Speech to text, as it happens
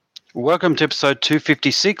Welcome to episode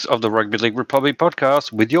 256 of the Rugby League Republic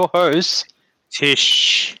podcast with your hosts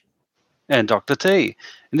Tish. and Dr. T.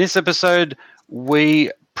 In this episode,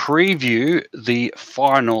 we preview the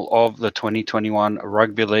final of the 2021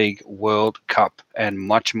 Rugby League World Cup and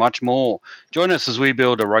much, much more. Join us as we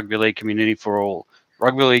build a rugby league community for all.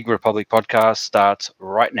 Rugby League Republic podcast starts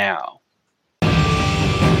right now.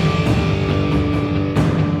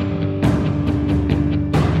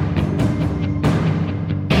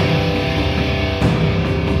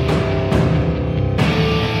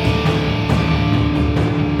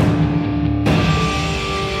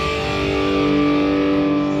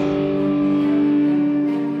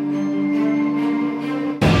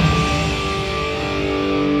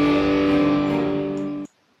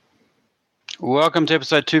 Welcome to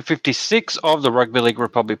episode 256 of the Rugby League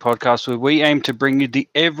Republic podcast, where we aim to bring you the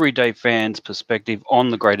everyday fan's perspective on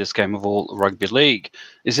the greatest game of all, rugby league.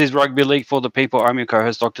 This is Rugby League for the people. I'm your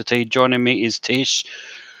co-host, Dr. T. Joining me is Tish.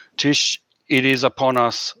 Tish, it is upon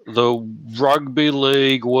us. The Rugby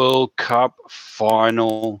League World Cup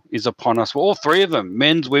final is upon us. All three of them,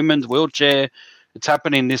 men's, women's, wheelchair. It's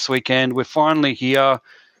happening this weekend. We're finally here.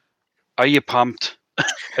 Are you pumped?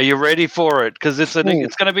 Are you ready for it? Because it's going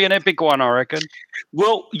to be an epic one, I reckon.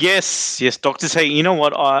 Well, yes, Doctor T. You know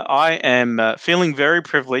what? I am feeling very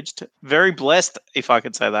privileged, very blessed, if I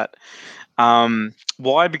could say that.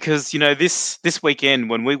 Why? Because this weekend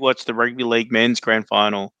when we watch the Rugby League Men's Grand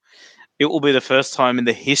Final, it will be the first time in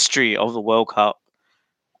the history of the World Cup,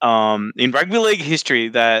 in Rugby League history,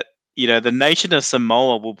 that the nation of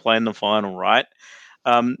Samoa will play in the final. Right?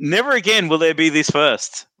 Never again will there be this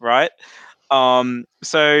first. Right?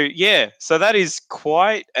 So that is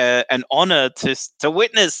quite an honor to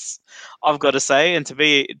witness, I've got to say, and to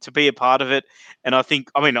be a part of it. And I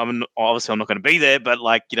think, I'm obviously I'm not going to be there, but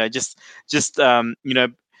just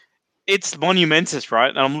it's monumentous, right?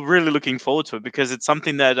 And I'm really looking forward to it because it's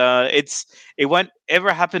something that it won't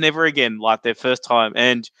ever happen ever again, like their first time,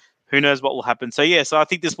 and who knows what will happen. So I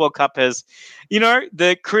think this World Cup has,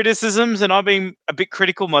 the criticisms, and I've been a bit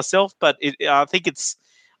critical myself, but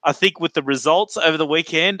I think with the results over the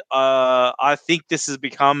weekend, I think this has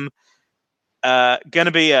become going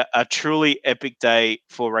to be a truly epic day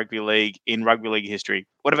for rugby league in rugby league history.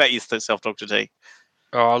 What about yourself, Dr. T?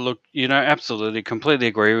 Oh, look, absolutely, completely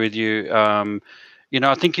agree with you.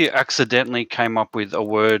 I think you accidentally came up with a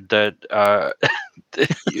word that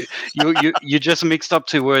you just mixed up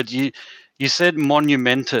two words. You said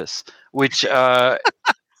monumentous, which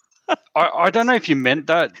I don't know if you meant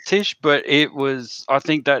that, Tish, but it was. I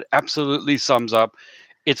think that absolutely sums up.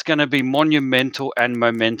 It's going to be monumental and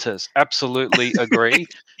momentous. Absolutely agree.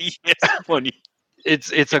 Yes,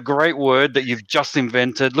 It's a great word that you've just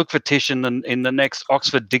invented. Look for Tish in the next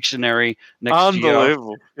Oxford Dictionary next year.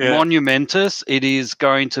 unbelievable. Yeah. Monumentous. It is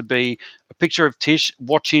going to be a picture of Tish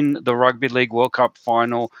watching the Rugby League World Cup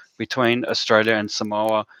final between Australia and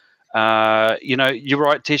Samoa. You're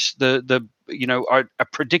right, Tish. I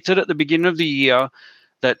predicted at the beginning of the year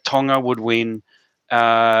that Tonga would win.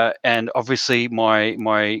 And obviously,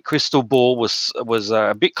 my crystal ball was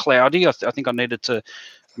a bit cloudy. I think I needed to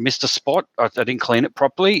missed a spot. I didn't clean it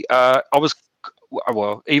properly.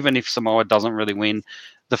 Even if Samoa doesn't really win,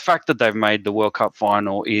 the fact that they've made the World Cup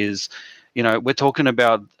final is, we're talking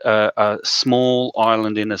about a small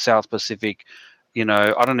island in the South Pacific.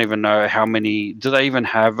 I don't even know how many. Do they even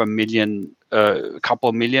have a million? A couple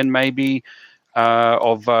of million, maybe,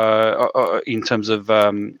 of in terms of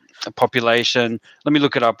population. Let me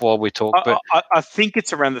look it up while we talk. But I think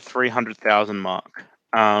it's around the 300,000 mark.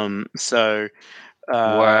 So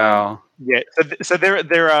wow, yeah, so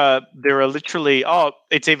there are literally,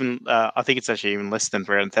 it's even I think it's actually even less than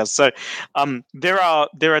 300,000. So there are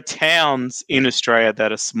towns in Australia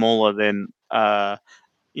that are smaller than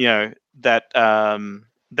you know that are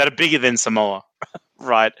bigger than Samoa,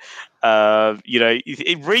 right?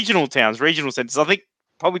 Regional towns, regional centers. I think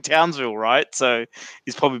probably Townsville, right? So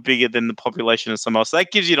is probably bigger than the population of Samoa. So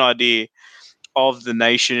that gives you an idea of the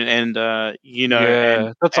nation, and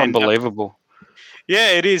yeah, that's and unbelievable.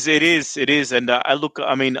 yeah, it is. And I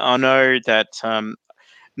know that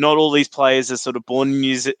not all these players are sort of born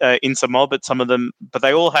in Samoa, but some of them, but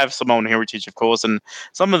they all have Samoan heritage, of course, and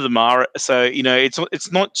some of them are. So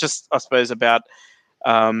it's not just, I suppose, about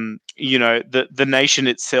the nation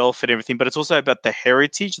itself and everything, but it's also about the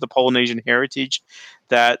heritage, the Polynesian heritage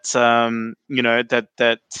that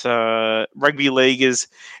rugby league is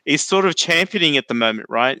sort of championing at the moment,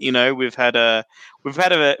 right? We've had a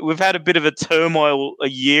bit of a turmoil a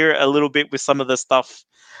year, a little bit with some of the stuff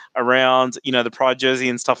around the pride jersey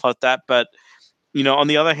and stuff like that, but on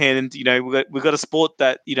the other hand, we've got a sport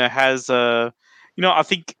that has I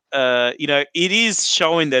think it is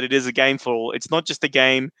showing that it is a game for all. It's not just a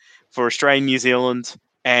game for Australia, New Zealand,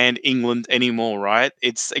 and England anymore, right?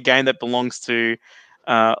 It's a game that belongs to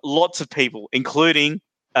lots of people, including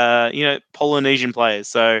Polynesian players.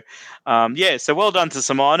 So so well done to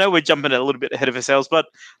Samoa. I know we're jumping a little bit ahead of ourselves, but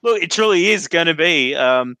look, it truly is going to be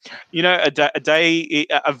a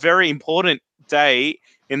very important day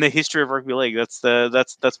in the history of rugby league. That's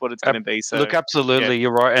what it's going to be. So Look, yeah. absolutely,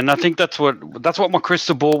 you're right, and I think that's what my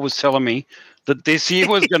crystal ball was telling me, that this year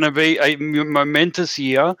was going to be a momentous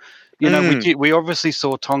year. We obviously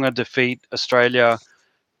saw Tonga defeat Australia a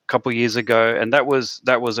couple of years ago, and that was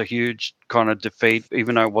a huge kind of defeat,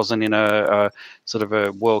 even though it wasn't in a sort of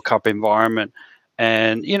a World Cup environment.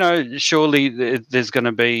 And surely there's going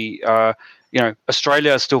to be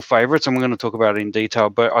Australia are still favourites, and we're going to talk about it in detail.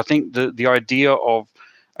 But I think the idea of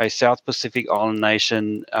a South Pacific island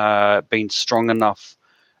nation being strong enough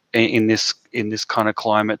in this kind of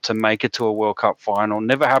climate to make it to a World Cup final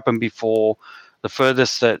never happened before. The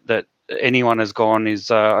furthest that anyone has gone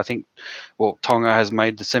is I think, Tonga has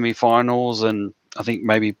made the semi-finals, and I think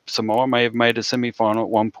maybe Samoa may have made a semi-final at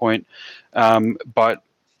one point, but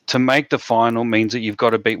to make the final means that you've got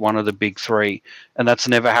to beat one of the big three, and that's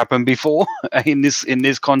never happened before in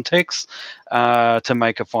this context, to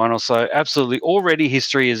make a final. So absolutely, already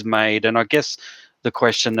history is made, and I guess the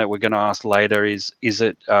question that we're going to ask later is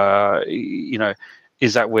it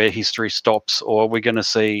is that where history stops, or are we going to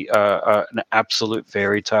see an absolute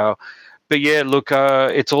fairy tale? But yeah, look,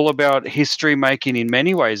 it's all about history making in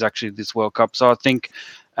many ways, actually, this World Cup. So I think,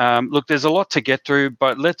 look, there's a lot to get through,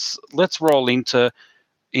 but let's roll into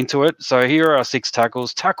it. So here are our 6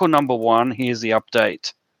 tackles. Tackle number 1, here's the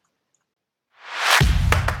update.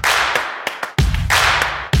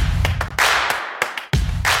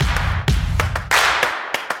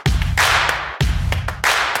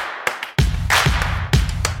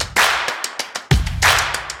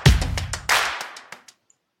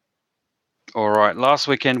 All right. Last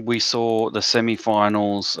weekend we saw the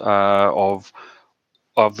semi-finals of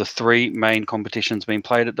the 3 main competitions being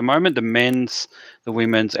played at the moment: the men's, the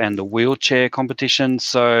women's, and the wheelchair competition.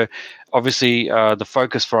 So obviously the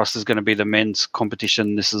focus for us is going to be the men's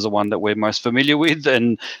competition. This is the one that we're most familiar with,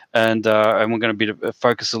 and we're going to be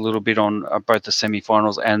focus a little bit on both the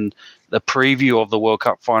semi-finals and the preview of the World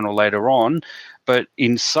Cup final later on. But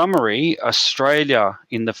in summary, Australia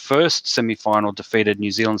in the first semi-final defeated New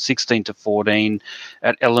Zealand 16-14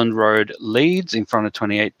 at Elland Road, Leeds, in front of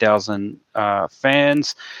 28,000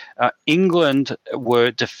 fans. England were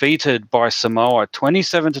defeated by Samoa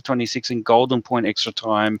 27-26 in Golden Point extra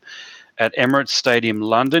time at Emirates Stadium,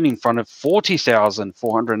 London, in front of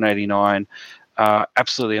 40,489.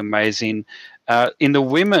 Absolutely amazing. In the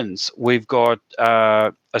women's, we've got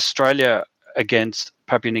Australia against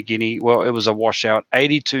Papua New Guinea. Well, it was a washout,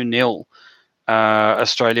 82-0.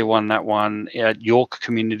 Australia won that one at York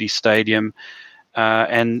Community Stadium.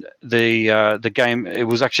 And the game, it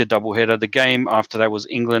was actually a doubleheader. The game after that was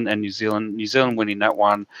England and New Zealand. New Zealand winning that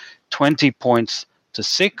one 20 points to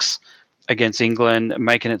 6 against England,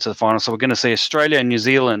 making it to the final. So we're going to see Australia and New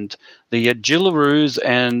Zealand, the Gillaroos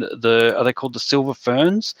and are they called the Silver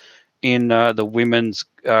Ferns, in the women's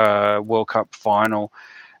World Cup final.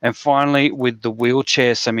 And finally, with the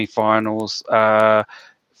wheelchair semi-finals,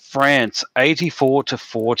 France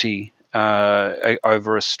 84-40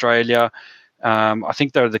 over Australia. I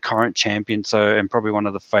think they're the current champions, and probably one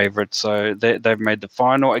of the favourites. So they've made the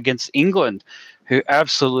final against England, who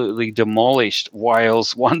absolutely demolished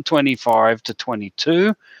Wales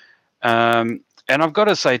 125-22. And I've got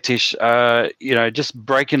to say, Tish, just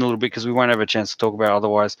breaking a little bit because we won't have a chance to talk about it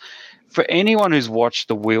otherwise. For anyone who's watched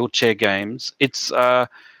the wheelchair games, it's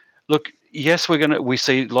look. Yes, we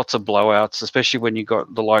see lots of blowouts, especially when you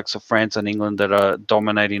got the likes of France and England that are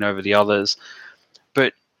dominating over the others.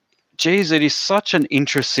 But geez, it is such an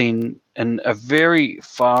interesting and a very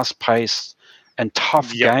fast-paced and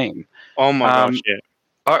tough game. Oh my gosh, yeah.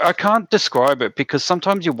 I can't describe it, because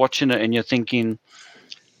sometimes you're watching it and you're thinking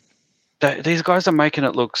that these guys are making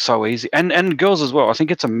it look so easy, and girls as well. I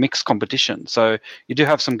think it's a mixed competition, so you do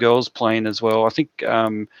have some girls playing as well. I think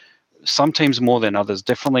some teams more than others.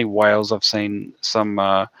 Definitely Wales. I've seen some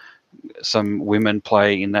women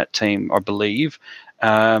play in that team, I believe.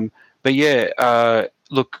 But yeah,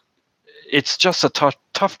 look, it's just a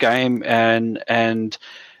tough game, and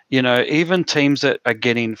even teams that are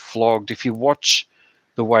getting flogged, if you watch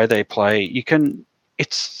the way they play,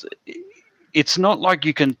 it's not like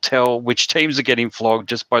you can tell which teams are getting flogged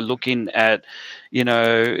just by looking at, in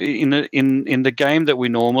the game that we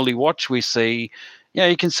normally watch. We see, Yeah,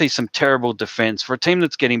 you can see some terrible defense for a team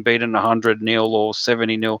that's getting beaten 100-0 or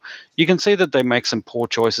 70-0. You can see that they make some poor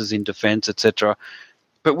choices in defense, etc.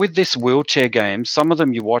 But with this wheelchair game, some of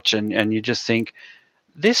them you watch and you just think,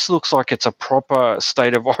 this looks like it's a proper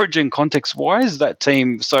state of origin context. Why is that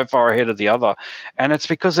team so far ahead of the other? And it's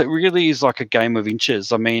because it really is like a game of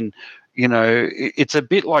inches. I mean, it's a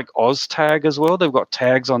bit like OzTag as well. They've got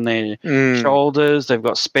tags on their shoulders, they've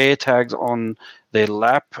got spare tags on their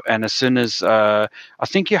lap, and as soon as I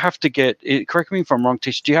think you have to correct me if I'm wrong,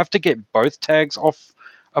 Tish, do you have to get both tags off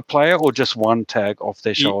a player or just one tag off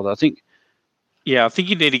their shoulder? I think. Yeah, I think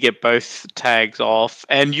you need to get both tags off.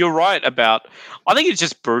 And you're right about. I think it's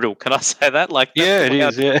just brutal. Can I say that? Like that's Yeah, the it way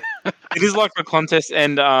is. Yeah. it is like a contest.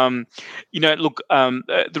 And look,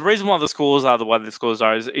 the reason why the scores are the way the scores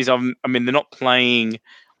are is I mean they're not playing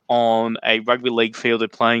on a rugby league field. They're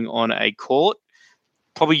playing on a court,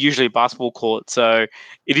 probably usually a basketball court. So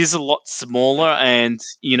it is a lot smaller, and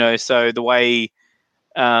so the way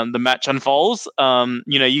the match unfolds,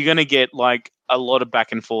 you're going to get like a lot of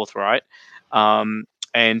back and forth, right? And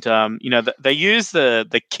they use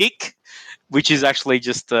the kick, which is actually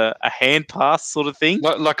just a hand pass sort of thing.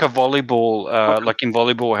 Like a volleyball, like in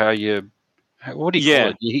volleyball, what do you call Yeah,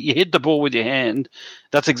 it? You hit the ball with your hand.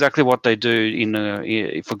 That's exactly what they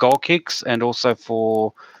do for goal kicks and also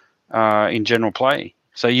for in general play.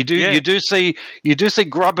 So yeah, you do see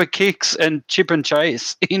grubber kicks and chip and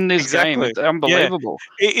chase in this game. exactly. It's Yeah, unbelievable.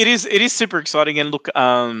 it is super exciting. And look,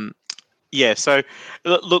 yeah. So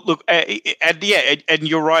look, and yeah, and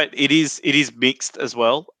you're right. It is mixed as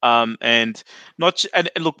well. And and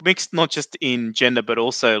look, mixed not just in gender, but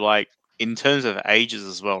also like in terms of ages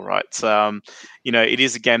as well, right? So, it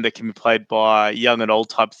is a game that can be played by young and old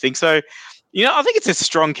type thing. So, I think it's a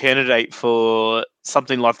strong candidate for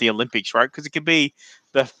something like the Olympics, right? Because it could be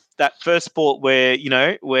that first sport where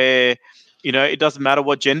it doesn't matter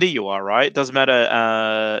what gender you are, right? It doesn't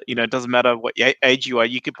matter, it doesn't matter what age you are.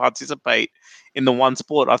 You can participate in the one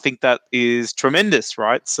sport. I think that is tremendous,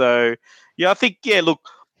 right? So, yeah, I think, yeah, look,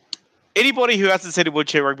 anybody who hasn't seen a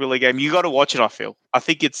wheelchair rugby league game, you got to watch it. I feel. I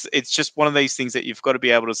think it's just one of these things that you've got to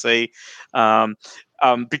be able to see, um,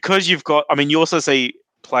 because you've got. I mean, you also see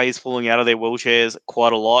players falling out of their wheelchairs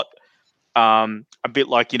quite a lot. A bit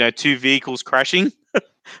like two vehicles crashing.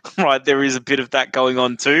 Right, there is a bit of that going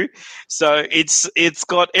on too. So it's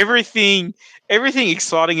got everything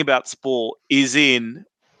exciting about sport is in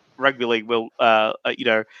rugby league.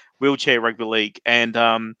 Wheelchair rugby league, and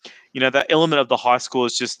that element of the high score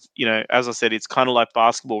is just as I said, it's kind of like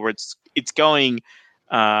basketball where it's going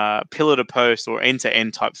pillar to post or end to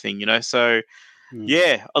end type thing. So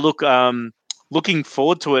yeah, look, looking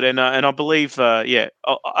forward to it, and I believe,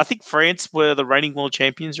 I think France were the reigning world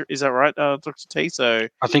champions. Is that right, Dr. T? So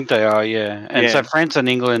I think they are, yeah. And yeah, so France and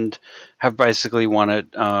England have basically won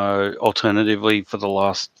it alternatively for the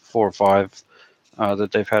last 4 or 5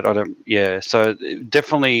 that they've had. Yeah. So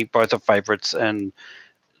definitely both are favourites, and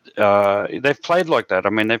they've played like that. I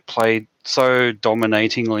mean, they've played so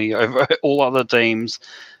dominatingly over all other teams.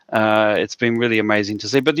 It's been really amazing to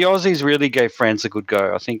see. But the Aussies really gave France a good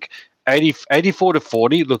go. I think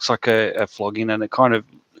 84-40 looks like a flogging, and it kind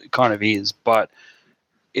of is. But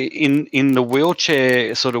in the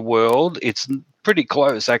wheelchair sort of world, it's pretty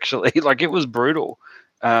close actually. Like it was brutal.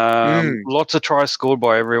 Lots of tries scored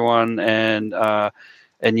by everyone, and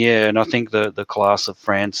yeah, and I think the class of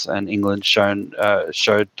France and England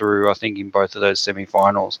showed through. I think in both of those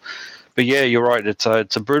semi-finals. But yeah, you're right. It's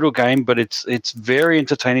a brutal game, but it's very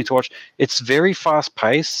entertaining to watch. It's very fast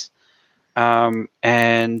paced,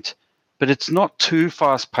 and but it's not too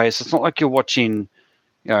fast paced. It's not like you're watching.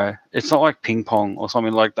 It's not like ping pong or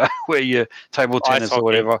something like that, where you table ice tennis or hockey.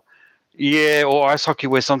 whatever. Yeah, or ice hockey,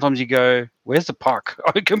 where sometimes you go, "Where's the puck?"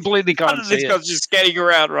 I completely can't see This it. guy's just skating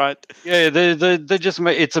around, right? Yeah, they just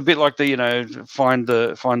it's a bit like the find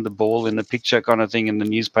the ball in the picture kind of thing in the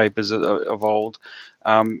newspapers of old,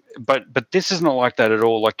 but this is not like that at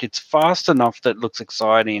all. Like it's fast enough that it looks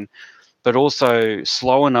exciting, but also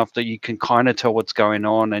slow enough that you can kind of tell what's going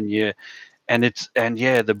on, and yeah,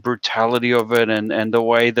 the brutality of it, and the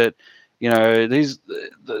way that these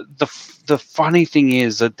the funny thing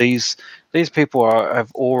is that these people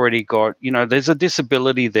have already got there's a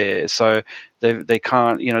disability there, so they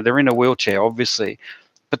can't they're in a wheelchair obviously,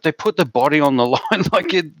 but they put the body on the line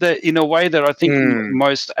like in a way that I think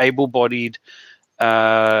most able-bodied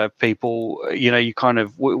people, you kind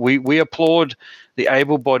of we applaud the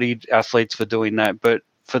able-bodied athletes for doing that, but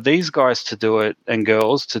for these guys to do it and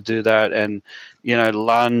girls to do that and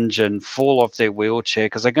lunge and fall off their wheelchair,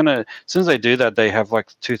 because they're gonna, as soon as they do that, they have like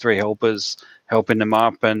 2-3 helpers helping them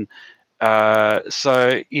up, and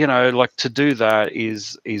So like to do that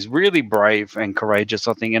is really brave and courageous,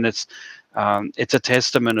 I think, and it's a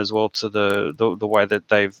testament as well to the way that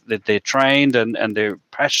they're trained and their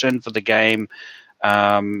passion for the game.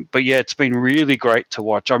 But yeah, it's been really great to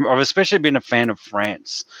watch. I've especially been a fan of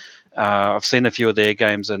France. I've seen a few of their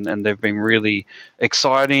games, and they've been really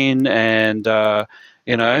exciting. And there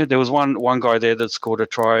was one guy there that scored a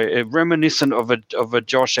try, reminiscent of a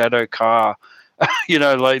Josh Addo-Carr.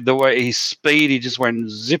 Like the way his speed, he just went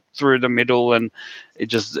zip through the middle, and it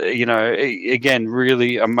just, again,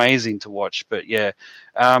 really amazing to watch. But yeah,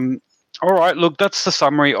 all right. Look, that's the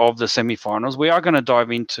summary of the semi-finals. We are going to dive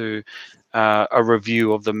into a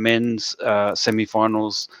review of the men's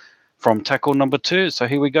semi-finals from tackle number 2. So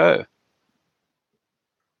here we go.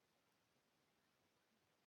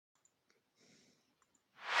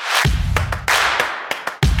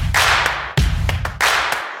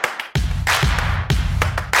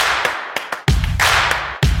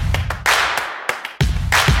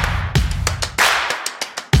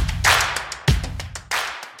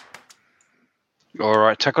 All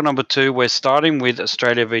right, tackle number 2. We're starting with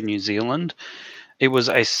Australia v New Zealand. It was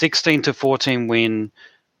a 16-14 win,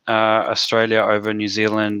 Australia over New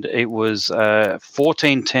Zealand. It was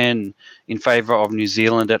 14-10 in favour of New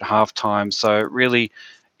Zealand at halftime. So really,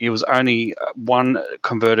 it was only one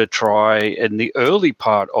converted try in the early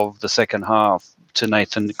part of the second half to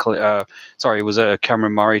Nathan. It was a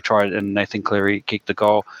Cameron Murray try and Nathan Cleary kicked the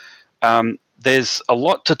goal. There's a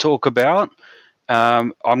lot to talk about.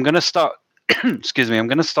 I'm going to start. Excuse me. I'm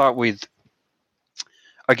going to start with,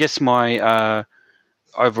 I guess, my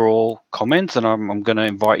overall comments, and I'm going to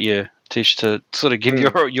invite you, Tish, to sort of give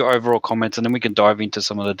your overall comments, and then we can dive into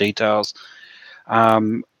some of the details.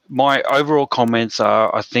 My overall comments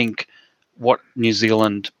are, I think, what New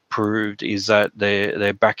Zealand proved is that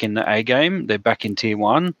they're back in the A game. They're back in Tier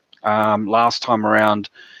 1. Last time around,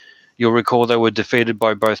 you'll recall they were defeated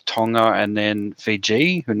by both Tonga and then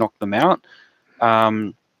Fiji, who knocked them out.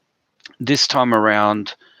 This time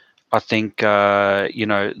around, I think,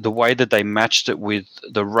 the way that they matched it with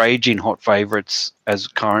the raging hot favourites as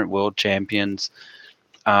current world champions,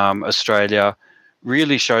 Australia,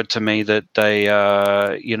 really showed to me that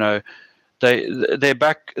they're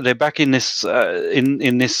back in this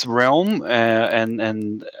in this realm,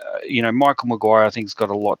 and Michael Maguire, I think, has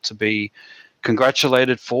got a lot to be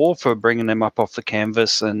congratulated for bringing them up off the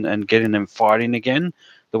canvas and getting them fighting again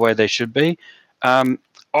the way they should be.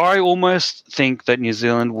 I almost think that New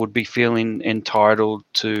Zealand would be feeling entitled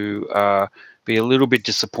to be a little bit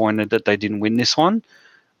disappointed that they didn't win this one.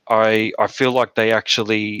 I feel like they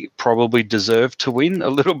actually probably deserve to win a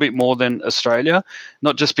little bit more than Australia,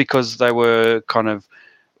 not just because they were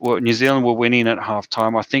New Zealand were winning at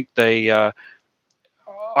halftime. I think I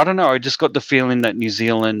don't know, I just got the feeling that New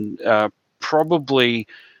Zealand probably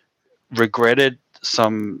regretted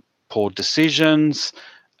some poor decisions.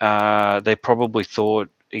 They probably thought,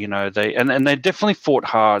 they definitely fought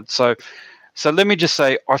hard. So let me just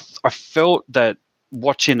say, I felt that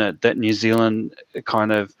watching it, that New Zealand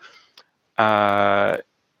kind of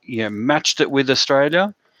matched it with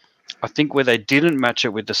Australia. I think where they didn't match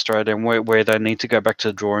it with Australia and where they need to go back to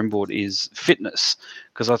the drawing board is fitness.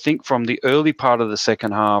 Because I think from the early part of the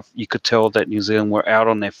second half, you could tell that New Zealand were out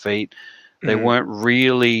on their feet. They weren't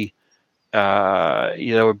really,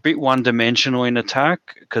 they were a bit one-dimensional in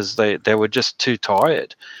attack because they were just too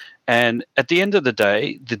tired. And at the end of the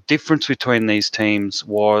day, the difference between these teams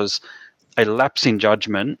was a lapse in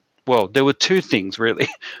judgment. Well, there were two things, really.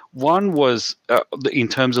 One was in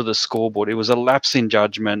terms of the scoreboard. It was a lapse in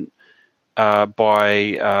judgment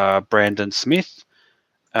by Brandon Smith.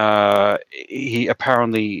 He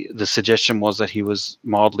apparently, the suggestion was that he was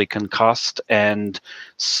mildly concussed, and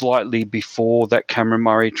slightly before that Cameron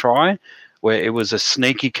Murray try, where it was a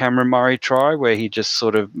sneaky Cameron Murray try where he just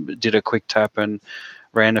sort of did a quick tap and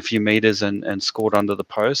ran a few meters and scored under the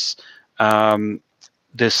posts.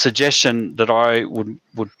 The suggestion that I would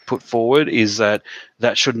put forward is that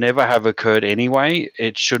should never have occurred anyway.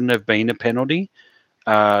 It shouldn't have been a penalty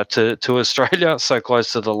to Australia so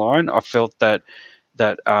close to the line. I felt that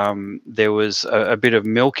there was a bit of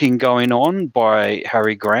milking going on by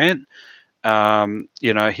Harry Grant.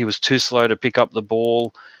 He was too slow to pick up the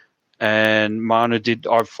ball, and Manu did.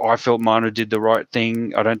 I felt Manu did the right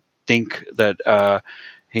thing. I don't think that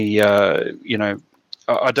he.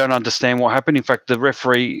 I don't understand what happened. In fact, the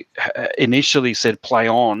referee initially said play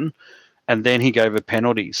on, and then he gave a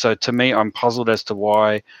penalty. So to me, I'm puzzled as to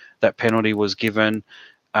why that penalty was given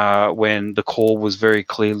when the call was very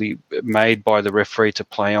clearly made by the referee to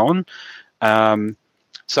play on.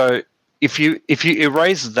 So if you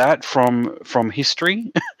erase that from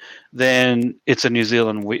history, then it's a New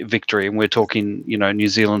Zealand victory, and we're talking, New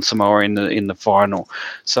Zealand Samoa in the final.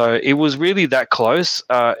 So it was really that close,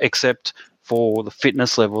 except for the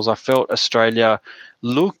fitness levels. I felt Australia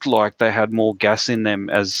looked like they had more gas in them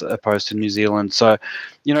as opposed to New Zealand. So,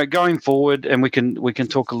 going forward, and we can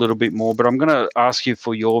talk a little bit more, but I'm going to ask you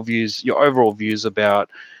for your views, your overall views about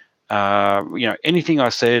anything I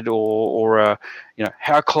said, or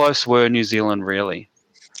how close were New Zealand really?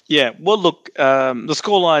 Yeah, well, look, the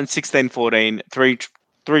scoreline 16-14, three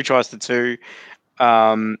tries to two.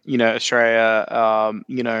 Australia,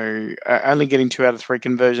 only getting 2 out of 3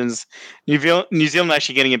 conversions. New Zealand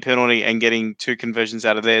actually getting a penalty and getting 2 conversions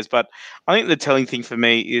out of theirs. But I think the telling thing for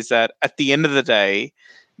me is that at the end of the day,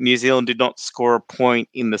 New Zealand did not score a point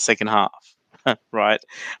in the second half, right?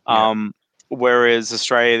 Yeah. Whereas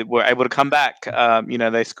Australia were able to come back.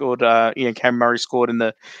 They scored. Cam Murray scored in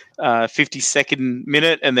the 52nd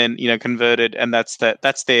minute, and then converted, and that's their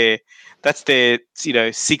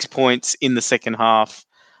 6 points in the second half,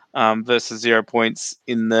 versus 0 points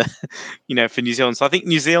in the for New Zealand. So I think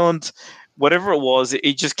New Zealand, whatever it was,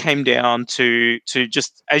 it just came down to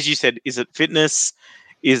just, as you said, is it fitness?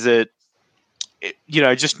 Is it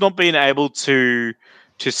just not being able to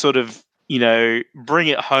sort of bring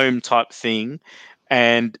it home type thing?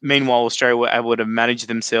 And meanwhile, Australia were able to manage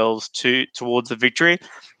themselves towards the victory.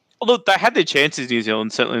 Look, they had their chances, New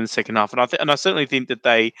Zealand, certainly in the second half, and I certainly think that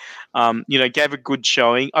they, gave a good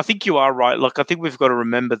showing. I think you are right. Like, I think we've got to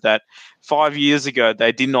remember that 5 years ago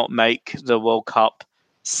they did not make the World Cup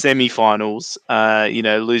semi-finals.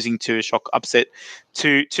 Losing to a shock upset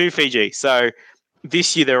to Fiji. So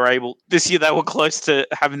this year they were close to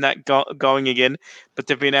having that going again, but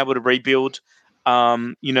they've been able to rebuild.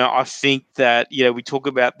 I think that we talk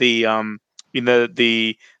about the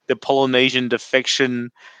the Polynesian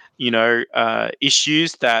defection,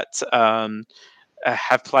 issues that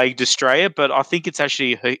have plagued Australia, but I think it's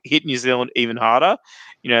actually hit New Zealand even harder.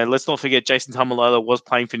 Let's not forget Jason Taumalolo was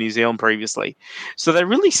playing for New Zealand previously. So they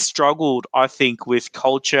really struggled, I think, with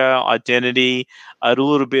culture, identity, a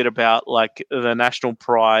little bit about like the national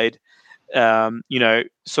pride,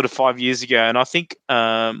 sort of 5 years ago. And I think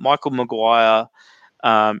Michael Maguire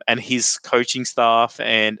and his coaching staff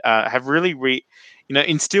and have really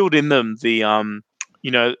instilled in them the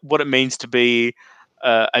what it means to be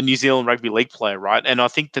a New Zealand rugby league player, right? And I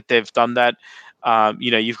think that they've done that.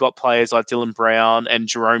 You've got players like Dylan Brown and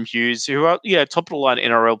Jerome Hughes, who are top of the line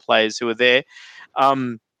NRL players who are there.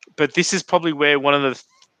 But this is probably where one of the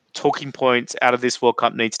talking points out of this World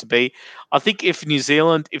Cup needs to be. I think if New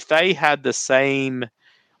Zealand, if they had the same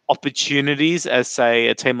opportunities as, say,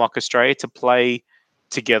 a team like Australia to play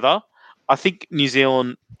together, I think New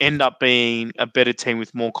Zealand end up being a better team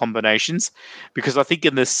with more combinations, because I think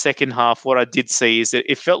in the second half, what I did see is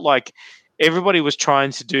that it felt like everybody was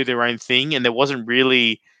trying to do their own thing, and there wasn't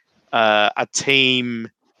really a team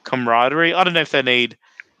camaraderie. I don't know if they need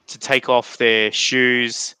to take off their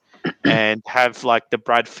shoes and have like the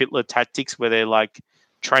Brad Fittler tactics where they're like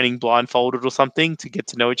training blindfolded or something to get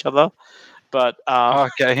to know each other. But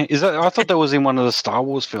Okay, is that? I thought that was in one of the Star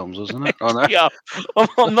Wars films, wasn't it? Oh, no. yeah,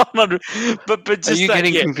 I'm not, but Are just you that,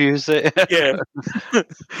 getting yeah, confused there? yeah,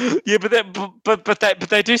 yeah. But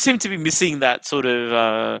they do seem to be missing that sort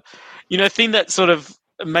of thing that sort of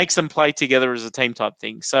makes them play together as a team type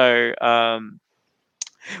thing. So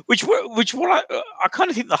which what I kind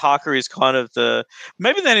of think the haka is kind of the,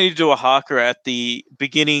 maybe they need to do a haka at the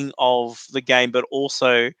beginning of the game, but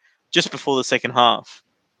also just before the second half.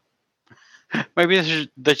 Maybe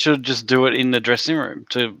they should just do it in the dressing room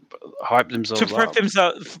to hype To themselves up.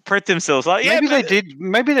 prep themselves. Like, yeah, Maybe they did.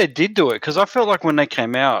 Maybe they did do it, because I felt like when they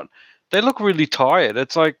came out, they look really tired.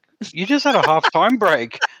 It's like, you just had a half-time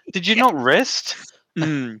break. Did you not rest?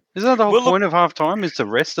 Mm. Isn't that the whole Well, look, point of half-time, is to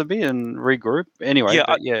rest a bit and regroup? Anyway, yeah,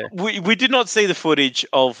 but yeah. we did not see the footage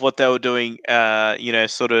of what they were doing. During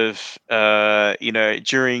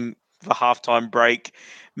the halftime break.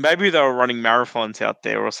 Maybe they were running marathons out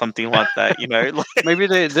there or something like that. Like, Maybe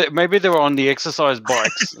they were on the exercise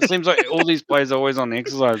bikes. It seems like all these players are always on the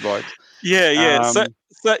exercise bikes. yeah. So Um,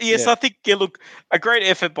 yes, yeah. I think, yeah. Look, a great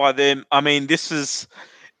effort by them. I mean, this is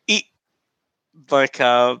it. Like,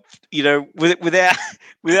 without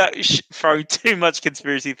throwing too much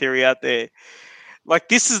conspiracy theory out there, like,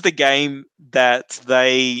 this is the game that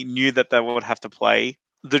they knew that they would have to play.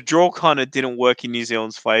 The draw kind of didn't work in New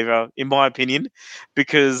Zealand's favour, in my opinion,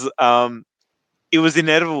 because it was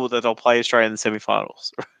inevitable that they'll play Australia in the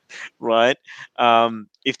semi-finals, right?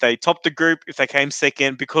 If they topped the group, if they came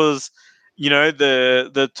second, because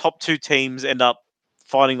the top two teams end up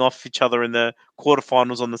fighting off each other in the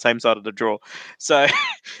quarterfinals on the same side of the draw. So,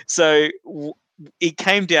 so it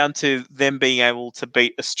came down to them being able to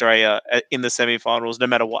beat Australia in the semi-finals, no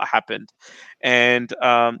matter what happened. And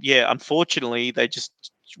unfortunately, they just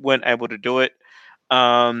weren't able to do it.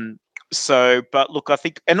 But look, I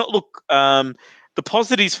think, the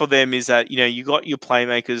positives for them is that you got your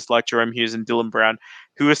playmakers like Jerome Hughes and Dylan Brown,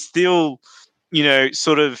 who are still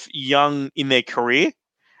sort of young in their career.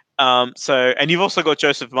 And you've also got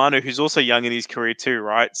Joseph Manu, who's also young in his career too,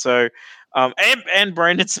 right? So, and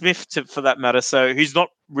Brandon Smith, for that matter. So he's not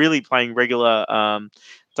really playing regular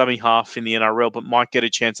dummy half in the NRL, but might get a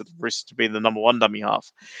chance at the Roosters to be the number one dummy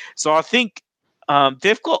half. So I think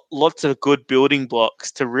they've got lots of good building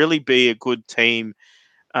blocks to really be a good team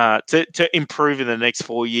to improve in the next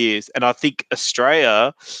 4 years. And I think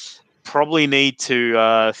Australia probably need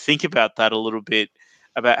to think about that a little bit,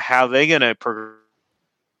 about how they're going to progress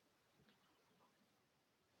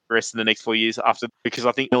in the next 4 years after, because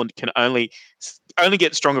I think New Zealand can only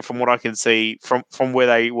get stronger from what I can see from where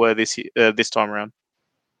they were this time around.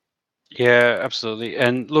 Yeah, absolutely.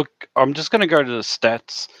 And look, I'm just going to go to the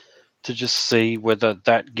stats to just see whether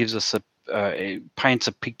that gives us it paints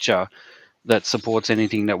a picture that supports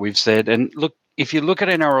anything that we've said. And look, if you look at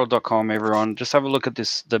NRL.com, everyone, just have a look at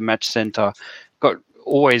the match center. Got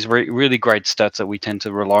always really great stats that we tend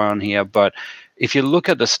to rely on here. But if you look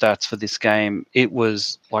at the stats for this game, it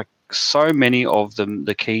was like so many of them,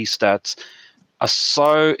 the key stats are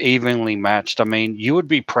so evenly matched. I mean, you would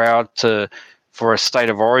be proud for a State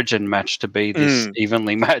of Origin match to be this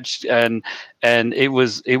evenly matched, and it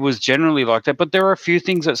was generally like that. But there are a few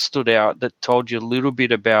things that stood out that told you a little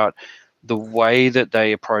bit about the way that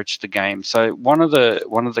they approached the game. So one of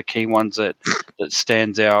the key ones that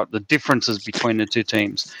stands out, the differences between the two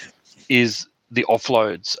teams, is the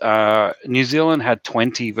offloads. New Zealand had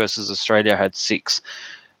 20 versus Australia had 6.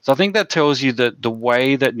 So I think that tells you that the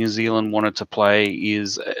way that New Zealand wanted to play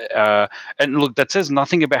is, and look, that says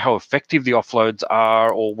nothing about how effective the offloads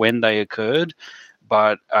are or when they occurred.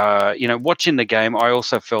 But watching the game, I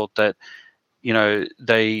also felt that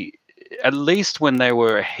they, at least when they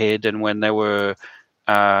were ahead and when they were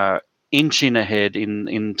inching ahead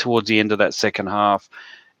in towards the end of that second half,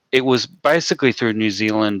 it was basically through New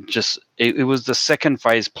Zealand. Just it was the second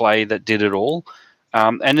phase play that did it all.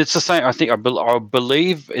 And it's the same. I think I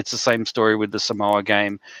believe it's the same story with the Samoa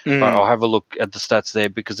game. But I'll have a look at the stats there,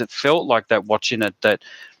 because it felt like that watching it that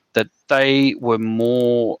they were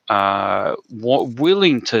more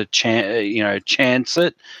willing to chance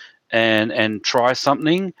it and try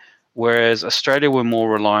something, whereas Australia were more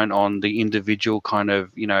reliant on the individual kind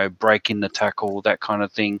of breaking the tackle, that kind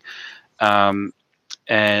of thing, and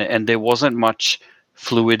there wasn't much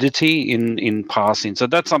fluidity in passing. So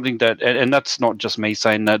that's something that, and that's not just me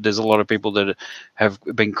saying that, there's a lot of people that have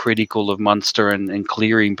been critical of Munster and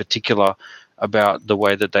Cleary in particular about the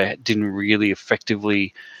way that they didn't really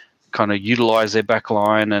effectively kind of utilize their back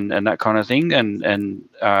line and that kind of thing. And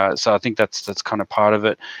so I think that's kind of part of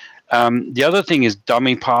it. The other thing is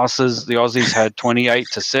dummy passes. The Aussies had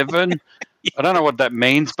 28-7. I don't know what that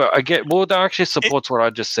means, but that actually supports what I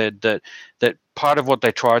just said, that part of what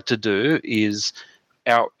they tried to do is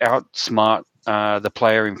outsmart the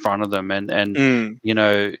player in front of them, and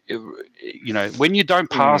when you don't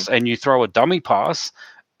pass and you throw a dummy pass,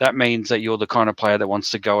 that means that you're the kind of player that wants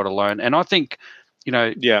to go it alone. And I think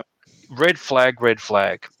red flag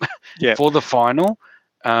for the final.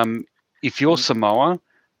 If you're Samoa,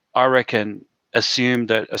 I reckon assume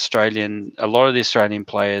that a lot of the Australian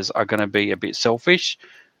players are going to be a bit selfish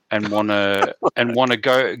and want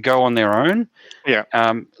to go on their own. Yeah.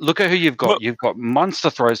 Look at who you've got. You've got Munster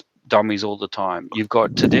throws dummies all the time. You've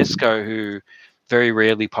got Tedesco, who very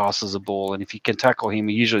rarely passes a ball, and if you can tackle him,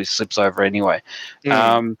 he usually slips over anyway.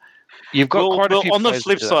 You've got quite a few. On the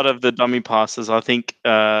flip side of the dummy passes, I think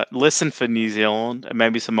lesson for New Zealand and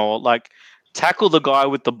maybe some more, like, tackle the guy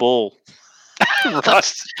with the ball.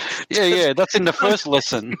 That's in the first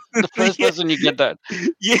lesson. The first lesson you get that.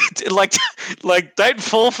 Yeah, like don't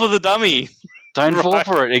fall for the dummy. Don't fall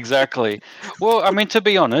for it, exactly. Well, I mean, to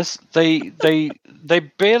be honest, they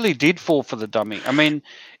barely did fall for the dummy. I mean,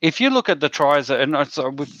 if you look at the tries, and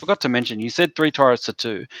we forgot to mention, you said 3 tries to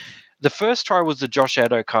 2. The first try was the Josh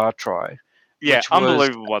Addo-Carr try. Yeah,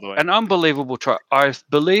 unbelievable, by the way. An unbelievable try. I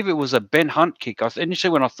believe it was a Ben Hunt kick.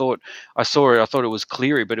 Initially, when I saw it, I thought it was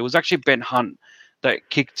Cleary, but it was actually Ben Hunt that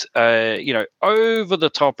kicked, over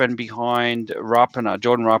the top and behind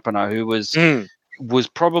Jordan Rapana, who was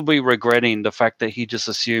probably regretting the fact that he just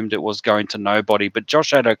assumed it was going to nobody. But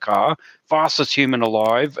Josh Addo-Carr, fastest human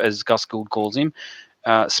alive, as Gus Gould calls him,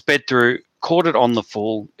 sped through, caught it on the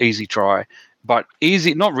full, easy try. but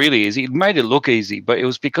easy, not really easy. It made it look easy, but it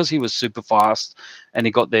was because he was super fast and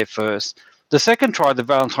he got there first. The second try, the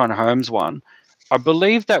Valentine Holmes one, I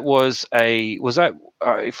believe that was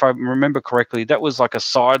if I remember correctly, that was like a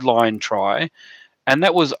sideline try, and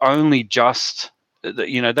that was only just,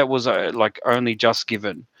 that was like only just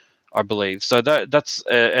given, I believe. So that's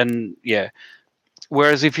and yeah.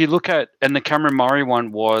 Whereas if you look at, and the Cameron Murray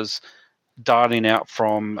one was darting out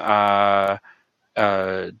from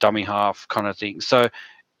dummy half kind of thing. So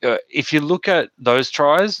if you look at those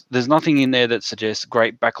tries, there's nothing in there that suggests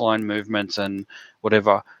great backline movements and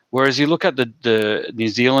whatever. Whereas you look at the New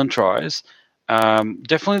Zealand tries,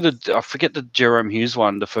 definitely I forget the Jerome Hughes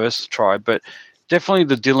one, the first try, but definitely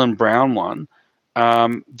the Dylan Brown one.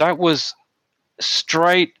 That was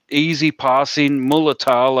straight, easy passing,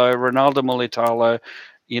 Ronaldo Mulatalo,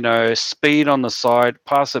 speed on the side,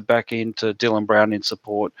 pass it back into Dylan Brown in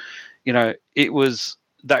support. It was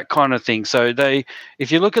that kind of thing. So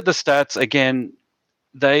if you look at the stats again,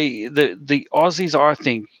 the Aussies, I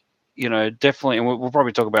think, definitely, and we'll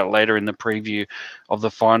probably talk about it later in the preview of the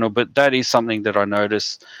final, but that is something that I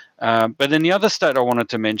noticed. But then the other stat I wanted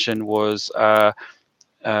to mention was, where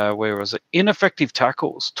was it? Ineffective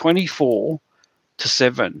tackles, 24-7,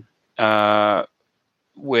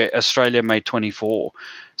 where Australia made 24.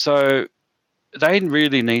 So they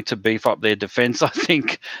really need to beef up their defence, I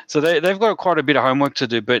think. So they've got quite a bit of homework to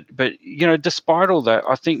do. But despite all that,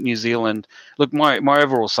 I think New Zealand. Look, my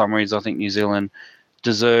overall summary is I think New Zealand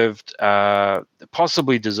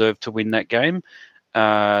possibly deserved to win that game.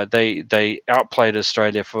 They outplayed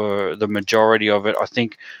Australia for the majority of it. I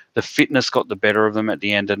think the fitness got the better of them at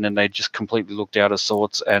the end, and then they just completely looked out of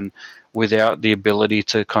sorts and without the ability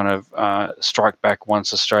to kind of strike back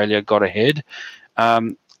once Australia got ahead.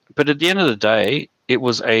 But at the end of the day, it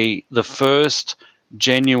was the first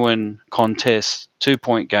genuine contest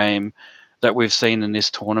 2-point game that we've seen in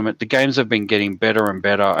this tournament. The games have been getting better and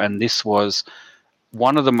better, and this was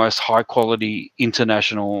one of the most high quality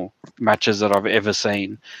international matches that I've ever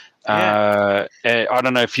seen. Yeah. I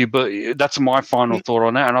don't know if but that's my final thought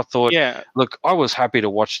on that. And I thought, Yeah. look, I was happy to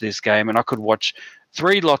watch this game, and I could watch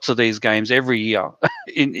 3 lots of these games every year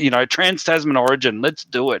in Trans-Tasman Origin. Let's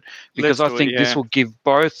do it, because I think this will give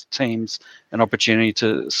both teams an opportunity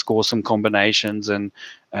to score some combinations and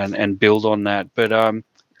build on that. But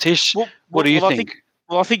Tish, what do you think?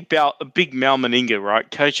 I think big Mal Meninga, right,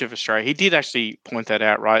 coach of Australia, he did actually point that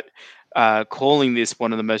out, right, calling this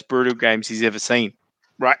one of the most brutal games he's ever seen.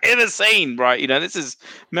 Right, right? This is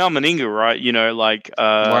Mal Meninga, right?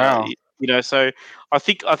 Wow. So I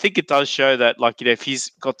think it does show that, like, if he's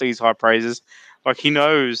got these high praises, like, he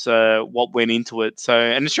knows what went into it. So,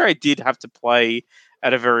 and Australia did have to play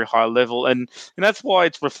at a very high level, and that's why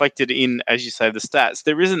it's reflected in, as you say, the stats.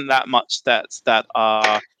 There isn't that much stats that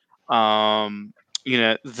are,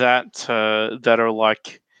 that are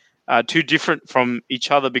like too different from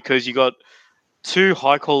each other, because you got two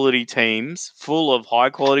high quality teams full of high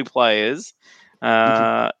quality players,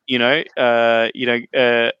 sort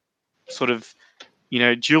of,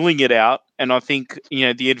 dueling it out. And I think,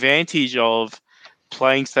 the advantage of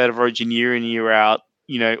playing State of Origin year in, year out,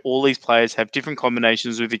 all these players have different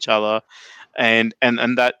combinations with each other. And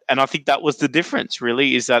I think that was the difference,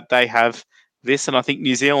 really, is that they have this. And I think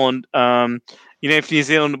New Zealand, if New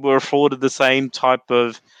Zealand were afforded the same type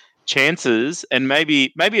of chances, and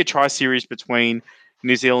maybe a tri series between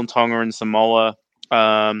New Zealand, Tonga, and Samoa,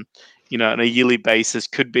 on a yearly basis,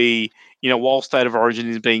 could be, while State of Origin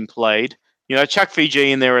is being played, chuck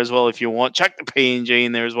Fiji in there as well if you want, chuck the PNG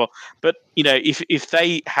in there as well. But if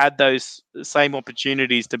they had those same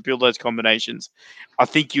opportunities to build those combinations, I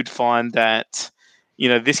think you'd find that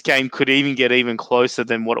this game could even get even closer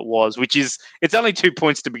than what it was, which is, it's only 2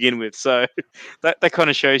 points to begin with. So that kind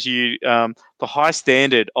of shows you the high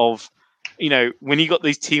standard of, when you got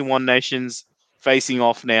these tier 1 nations facing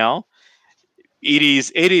off now, it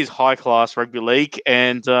is high class rugby league,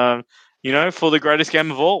 and for the greatest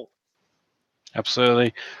game of all.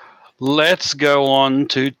 Absolutely. Let's go on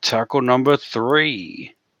to tackle number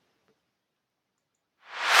 3.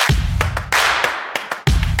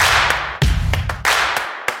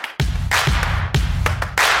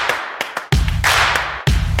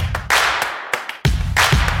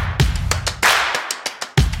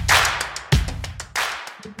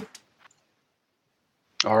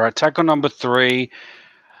 All right, tackle number 3.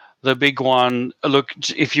 The big one. Look,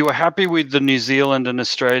 if you were happy with the New Zealand and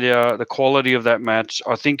Australia, the quality of that match,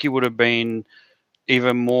 I think you would have been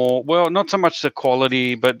even more, well, not so much the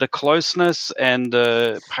quality, but the closeness and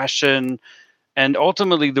the passion, and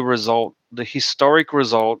ultimately the result, the historic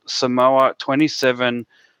result, Samoa 27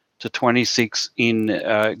 to 26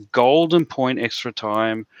 in golden point extra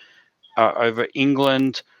time over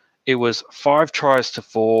England. It was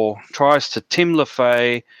 5-4 tries to Tim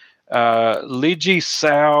Lafay, Ligi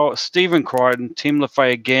Sau, Stephen Crichton, Tim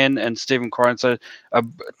Lafay again, and Stephen Crichton. So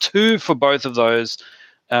 2 for both of those.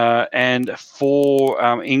 And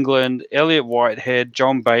for England, Elliot Whitehead,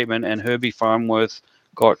 John Bateman, and Herbie Farnworth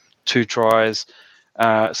got 2 tries.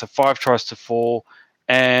 So 5-4.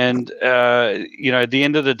 And, at the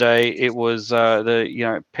end of the day, it was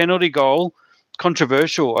the penalty goal,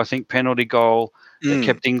 controversial, I think, penalty goal that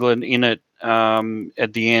kept England in it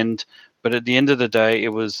at the end. But at the end of the day,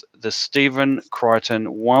 it was the Stephen Crichton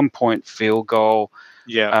 1-point field goal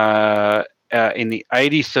in the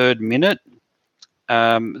 83rd minute.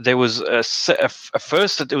 There was a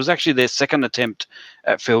first. It was actually their second attempt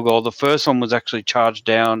at field goal. The first one was actually charged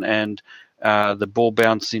down, and the ball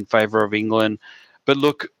bounced in favour of England. But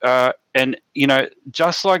look,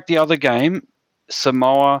 just like the other game,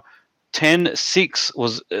 Samoa 10-6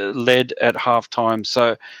 was led at halftime.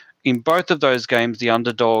 So in both of those games, the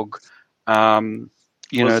underdog, the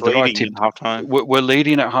right tip, were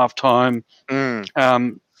leading at halftime.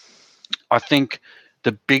 I think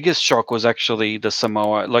the biggest shock was actually the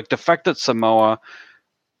Samoa, like the fact that Samoa,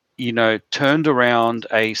 turned around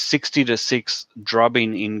a 60-6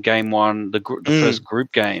 drubbing in game 1, the first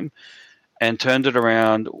group game, and turned it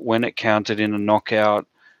around when it counted in a knockout.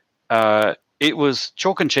 It was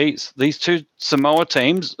chalk and cheese. These 2 Samoa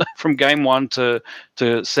teams from game 1 to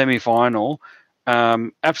semi-final,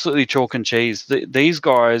 absolutely chalk and cheese. These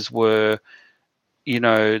guys were,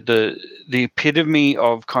 the epitome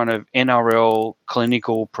of kind of NRL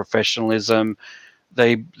clinical professionalism.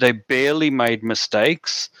 They barely made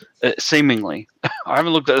mistakes, seemingly. I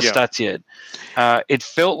haven't looked at the stats yet. It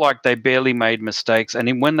felt like they barely made mistakes,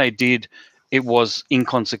 and when they did, it was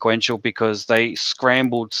inconsequential because they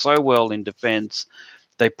scrambled so well in defence.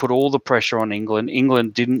 They put all the pressure on England.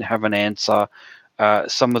 England didn't have an answer.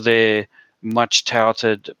 Some of their much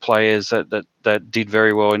touted players that did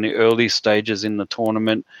very well in the early stages in the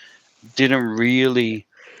tournament didn't really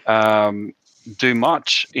do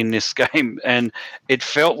much in this game, and it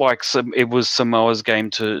felt like it was Samoa's game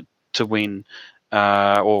to win,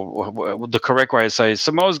 or the correct way to say is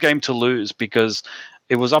Samoa's game to lose, because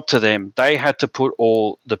it was up to them. They had to put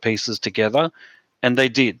all the pieces together, and they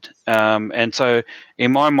did. And so,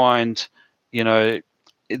 in my mind,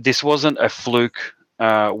 this wasn't a fluke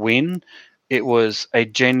win. It was a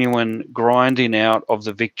genuine grinding out of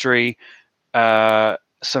the victory.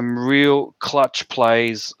 Some real clutch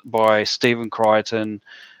plays by Stephen Crichton.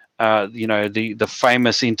 The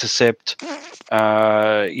famous intercept,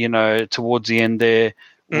 towards the end there,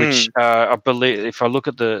 which I believe, if I look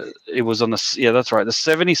at it was on that's right, the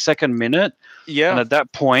 72nd minute. Yeah. And at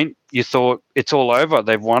that point, you thought it's all over.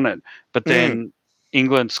 They've won it. But then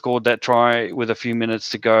England scored that try with a few minutes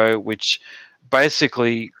to go, which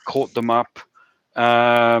basically caught them up.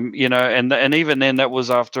 And even then, that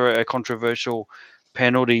was after a controversial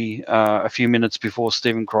penalty a few minutes before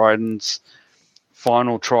Stephen Crichton's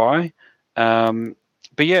final try. But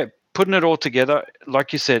yeah, putting it all together,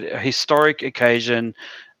 like you said, a historic occasion.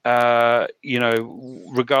 Regardless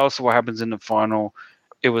of what happens in the final,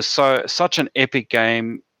 it was such an epic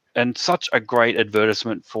game and such a great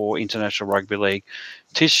advertisement for International Rugby League.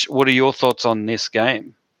 Tish, what are your thoughts on this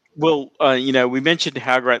game? Well, we mentioned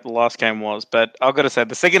how great the last game was, but I've got to say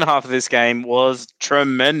the second half of this game was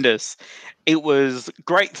tremendous. It was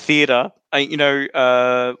great theatre. It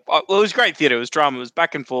was great theatre. It was drama. It was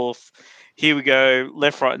back and forth. Here we go,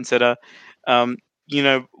 left, right, and centre. When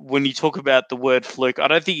you talk about the word fluke, I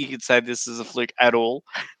don't think you could say this is a fluke at all,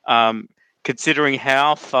 considering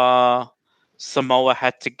how far Samoa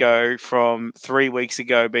had to go from 3 weeks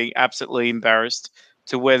ago being absolutely embarrassed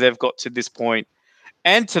to where they've got to this point.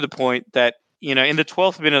 And to the point that, in the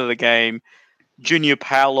 12th minute of the game, Junior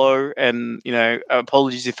Paolo, and,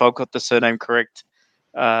 apologies if I've got the surname correct,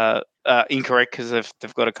 incorrect, because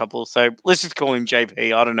they've got a couple. So let's just call him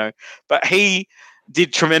JP. I don't know. But he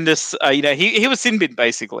did tremendous, he was sin bin,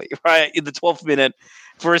 basically, right, in the 12th minute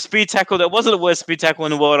for a speed tackle. That wasn't the worst speed tackle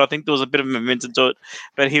in the world. I think there was a bit of momentum to it,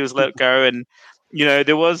 but he was let go. And,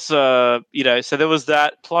 there was, so there was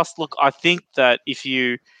that. Plus, look, I think that if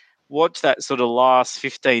you watch that sort of last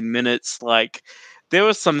 15 minutes, like, there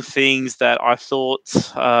were some things that I thought,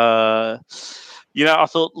 there's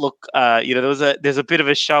a bit of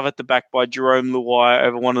a shove at the back by Jerome Luai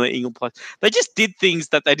over one of the England players. They just did things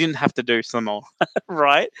that they didn't have to do somehow,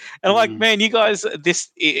 right? And like, man, you guys, this,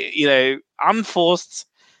 unforced,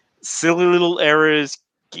 silly little errors,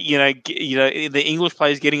 the English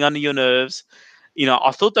players getting under your nerves.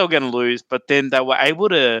 I thought they were going to lose, but then they were able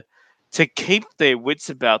to keep their wits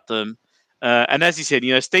about them. And as you said,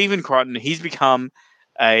 Stephen Crichton, he's become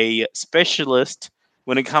a specialist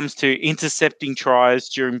when it comes to intercepting tries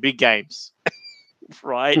during big games,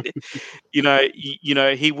 right?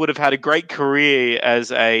 He would have had a great career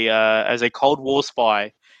as a Cold War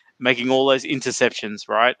spy, making all those interceptions,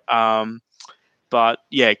 right? But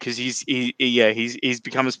yeah, because he's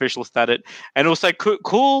become a specialist at it, and also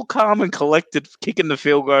cool, calm, and collected, kicking the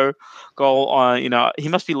field goal on. He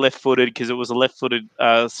must be left-footed because it was a left-footed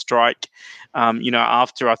strike.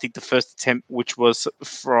 After I think the first attempt, which was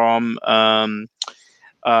from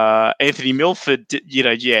Anthony Milford,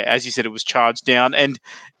 as you said, it was charged down, and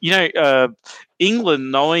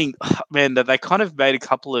England, knowing, man, that they kind of made a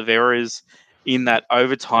couple of errors in that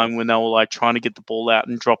overtime when they were like trying to get the ball out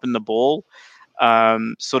and dropping the ball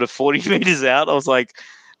sort of 40 meters out. I was like,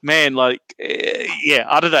 man, I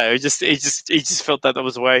don't know. It just felt that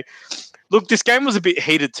was the way. Look, this game was a bit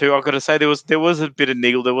heated too. I've got to say there was a bit of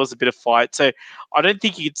niggle, there was a bit of fight. So I don't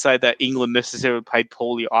think you could say that England necessarily played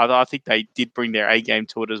poorly either. I think they did bring their A game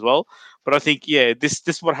to it as well. But I think this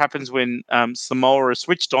is what happens when Samoa is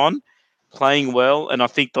switched on, playing well, and I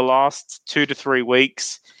think the last 2 to 3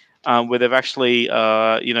 weeks where they've actually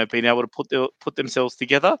been able to put themselves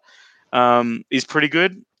together is pretty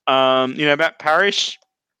good. Matt Parrish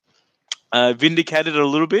vindicated a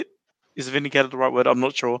little bit. Is vindicated the right word? I'm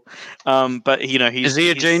not sure. But he's Is he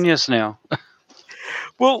a genius now?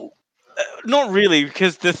 Well, not really,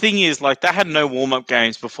 because the thing is, like, they had no warm up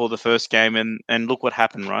games before the first game, and look what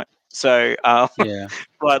happened, right? So, Yeah.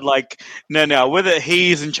 but like, no, whether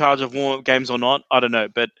he is in charge of warm up games or not, I don't know.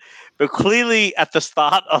 But clearly, at the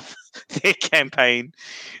start of their campaign,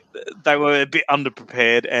 they were a bit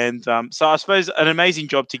underprepared, and so I suppose an amazing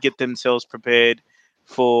job to get themselves prepared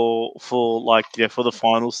for the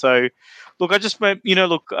final. So, look, I just I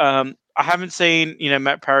haven't seen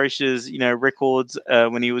Matt Parrish's records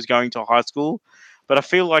when he was going to high school, but I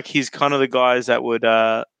feel like he's kind of the guys that would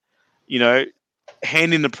hand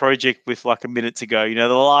in the project with like a minute to go. The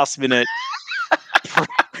last minute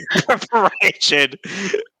preparation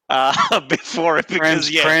before it,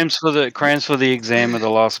 because crams for the exam at the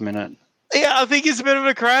last minute. Yeah, I think he's a bit of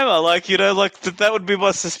a crammer. That would be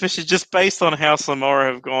my suspicion, just based on how Samoa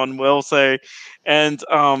have gone well. So, and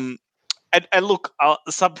look,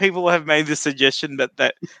 some people have made the suggestion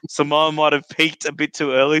that Samoa might have peaked a bit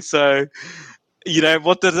too early. So,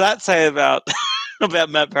 what does that say about about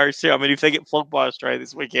Matt Parrish too? I mean, if they get flogged by Australia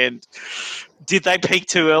this weekend, did they peak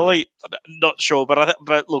too early? Not sure,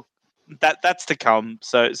 but look, that's to come.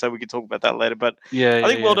 So we can talk about that later. But I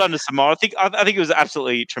think well done to Samoa. I think it was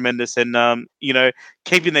absolutely tremendous, and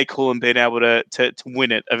keeping their cool and being able to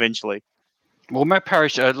win it eventually. Well, Matt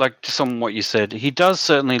Parrish, like just on what you said, he does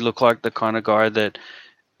certainly look like the kind of guy that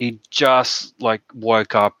he just like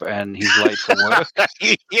woke up and he's late for work.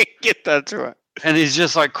 You get that right. And he's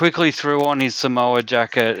just like quickly threw on his Samoa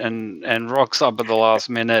jacket and rocks up at the last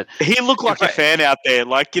minute. He looked like a fan out there.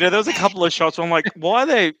 Like, there was a couple of shots where I'm like, why are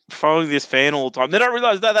they throwing this fan all the time? They don't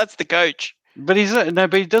realize that's the coach. But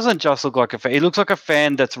but he doesn't just look like a fan. He looks like a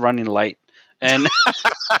fan that's running late. And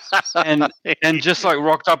and just like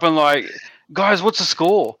rocked up and like, guys, what's the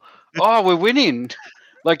score? Oh, we're winning.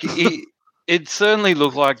 Like it certainly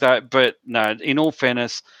looked like that, but no, in all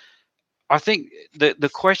fairness, I think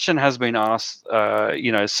the question has been asked,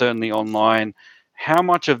 certainly online, how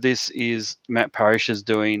much of this is Matt Parrish is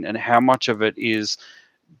doing and how much of it is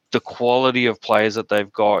the quality of players that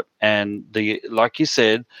they've got and like you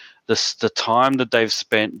said, the time that they've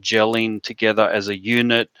spent gelling together as a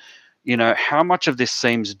unit. How much of this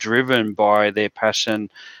seems driven by their passion?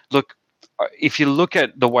 Look, if you look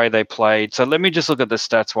at the way they played, so let me just look at the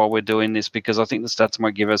stats while we're doing this, because I think the stats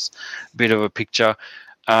might give us a bit of a picture.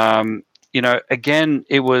 Again,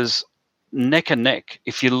 it was neck and neck.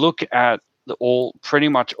 If you look at pretty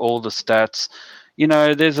much all the stats,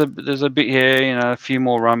 there's a bit here, a few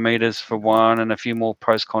more run meters for one and a few more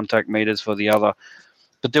post-contact meters for the other.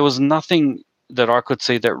 But there was nothing that I could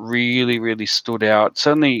see that really, really stood out.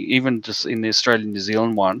 Certainly, even just in the Australia-New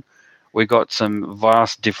Zealand one, we got some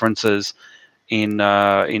vast differences in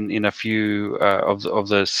a few of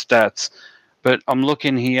the stats. But I'm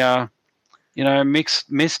looking here.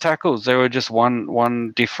 Missed tackles. They were just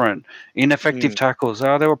one different. Ineffective tackles.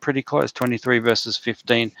 They were pretty close, 23 versus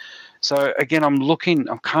 15. So again, I'm looking.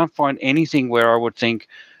 I can't find anything where I would think,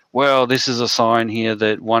 well, this is a sign here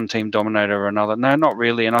that one team dominated or another. No, not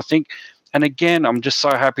really. And I think And again, I'm just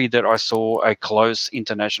so happy that I saw a close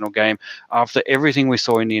international game after everything we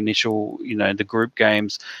saw in the initial, the group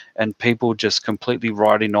games, and people just completely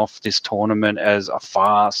writing off this tournament as a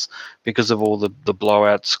farce because of all the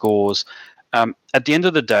blowout scores. At the end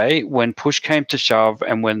of the day, when push came to shove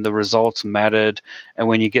and when the results mattered and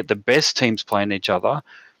when you get the best teams playing each other,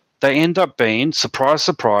 they end up being, surprise,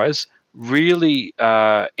 surprise, really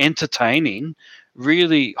entertaining,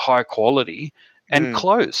 really high quality, and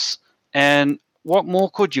close. And what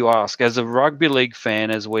more could you ask as a rugby league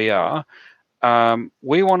fan, as we are?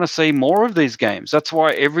 We want to see more of these games. That's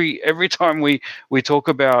why every time we talk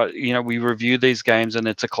about, we review these games and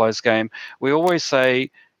it's a close game, we always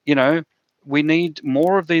say, you know, we need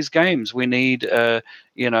more of these games. We need,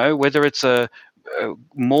 whether it's a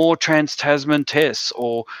more Trans Tasman tests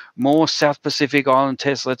or more South Pacific Island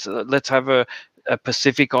tests. Let's have a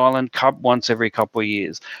Pacific Island Cup once every couple of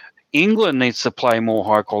years. England needs to play more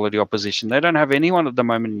high quality opposition. They don't have anyone at the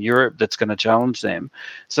moment in Europe that's going to challenge them.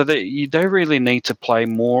 So they really need to play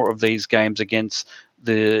more of these games against at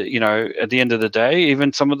the end of the day,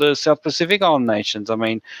 even some of the South Pacific Island nations. I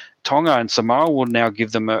mean, Tonga and Samoa will now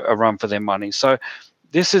give them a run for their money. So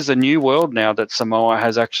this is a new world now that Samoa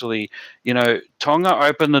has actually, Tonga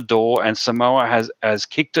opened the door and Samoa has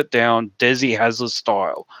kicked it down Desi Hasler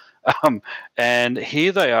style. And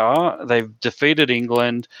here they are. They've defeated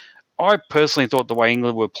England. I personally thought the way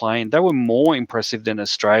England were playing, they were more impressive than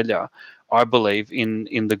Australia, I believe,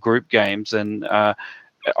 in the group games. And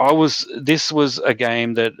this was a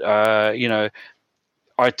game that,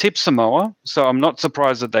 I tipped Samoa, so I'm not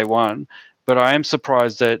surprised that they won. But I am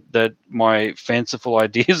surprised that my fanciful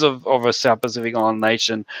ideas of a South Pacific Island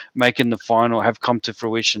nation making the final have come to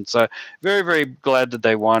fruition. So very, very glad that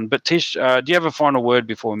they won. But Tish, do you have a final word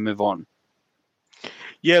before we move on?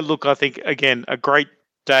 Yeah, look, I think again a great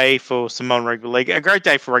day for Samoan Rugby League, a great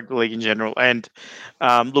day for rugby league in general. And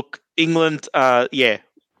look, England,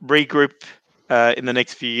 regroup in the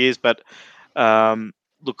next few years. But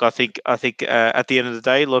look, I think at the end of the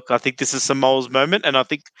day, look, I think this is Samoa's moment, and I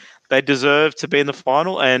think they deserve to be in the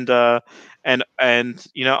final. And I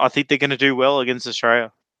think they're going to do well against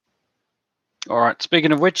Australia. All right.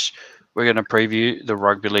 Speaking of which, we're going to preview the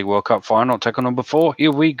Rugby League World Cup final, take on number 4.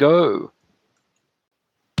 Here we go.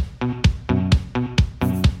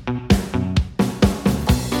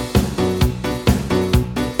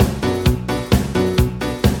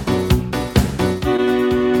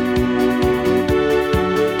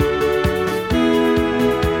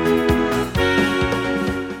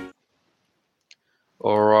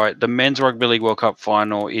 All right, the Men's Rugby League World Cup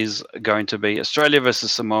final is going to be Australia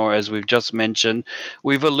versus Samoa, as we've just mentioned.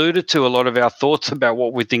 We've alluded to a lot of our thoughts about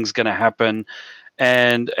what we think is going to happen.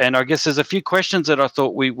 And I guess there's a few questions that I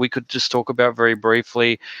thought we could just talk about very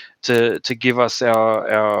briefly to give us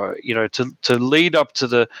our to lead up to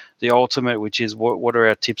the ultimate, which is what are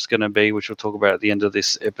our tips going to be, which we'll talk about at the end of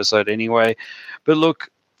this episode anyway. But look,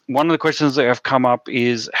 one of the questions that have come up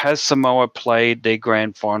is, has Samoa played their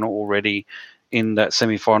grand final already in that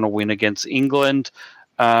semi-final win against England?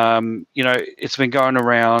 It's been going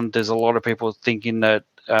around. There's a lot of people thinking that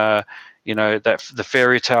that the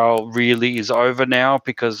fairy tale really is over now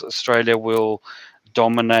because Australia will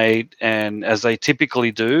dominate, and as they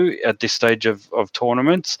typically do at this stage of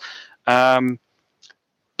tournaments. But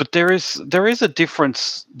there is a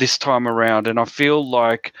difference this time around, and I feel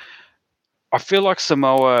like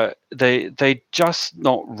Samoa, they just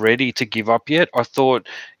not ready to give up yet. I thought,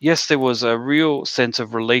 yes, there was a real sense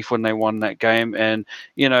of relief when they won that game, and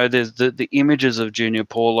there's the images of Junior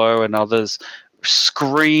Paulo and others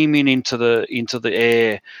screaming into the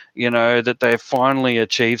air, that they've finally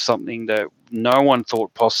achieved something that no one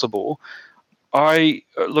thought possible. I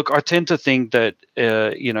tend to think that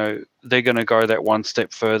they're going to go that one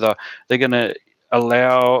step further. They're going to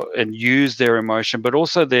allow and use their emotion, but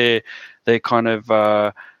also their kind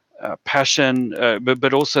of passion,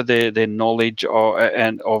 but also their knowledge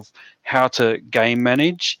of how to game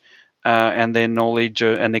manage, and their knowledge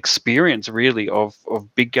and experience really of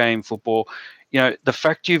big game football. The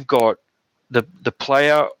fact you've got the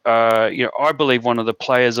player, I believe one of the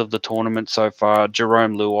players of the tournament so far,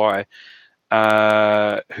 Jarome Luai,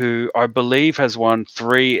 who I believe has won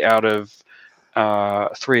 3 out of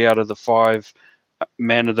the 5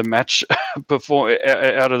 man of the match before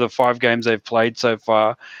out of the 5 games they've played so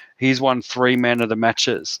far. He's won 3 man of the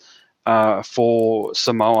matches for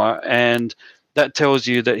Samoa, and that tells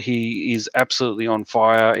you that he is absolutely on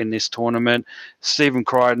fire in this tournament. Stephen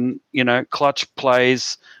Crichton, clutch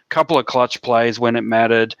plays, couple of clutch plays when it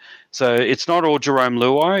mattered. So it's not all Jarome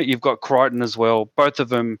Luai. You've got Crichton as well. Both of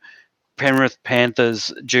them Penrith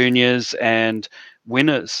Panthers juniors and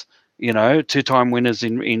winners. two-time winners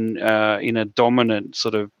in a dominant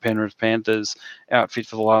sort of Penrith Panthers outfit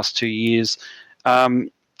for the last 2 years.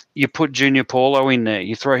 You put Junior Paulo in there.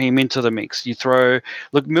 You throw him into the mix.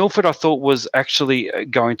 Look, Milford, I thought was actually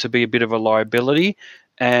going to be a bit of a liability,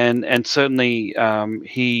 and certainly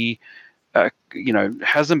he,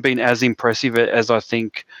 hasn't been as impressive as I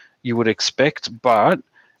think you would expect, but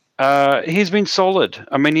he's been solid.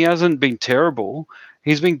 I mean, he hasn't been terrible.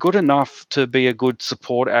 He's been good enough to be a good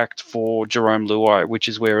support act for Jerome Luai, which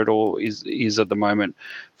is where it all is at the moment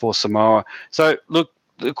for Samoa. So, look,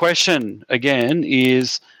 the question again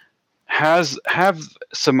is: Has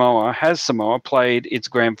Samoa played its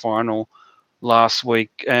grand final last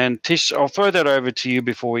week? And Tish, I'll throw that over to you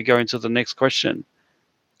before we go into the next question.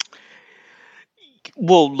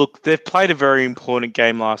 Well, look, they've played a very important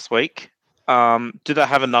game last week. Do they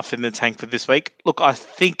have enough in the tank for this week? Look, I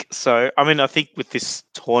think so. I mean, I think with this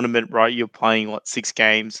tournament, right, you're playing 6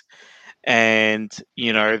 games, and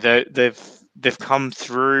they've come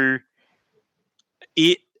through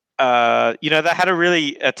it. They had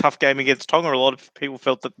a tough game against Tonga. A lot of people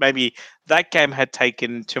felt that maybe that game had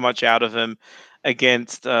taken too much out of them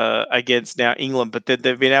against now England, but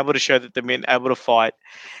they've been able to show that they've been able to fight.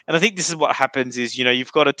 And I think this is what happens is,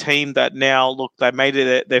 you've got a team that now, look, they made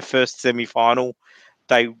it their first semi-final.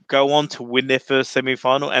 They go on to win their first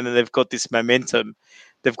semi-final, and then they've got this momentum.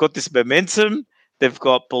 They've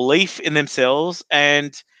got belief in themselves,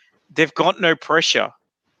 and they've got no pressure,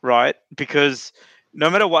 right? Because no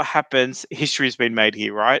matter what happens, history has been made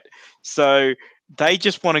here, right? So they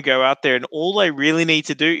just want to go out there, and all they really need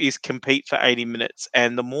to do is compete for 80 minutes.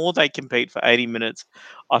 And the more they compete for 80 minutes,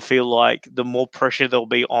 I feel like the more pressure there'll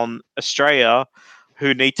be on Australia,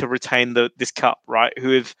 who need to retain this cup, right?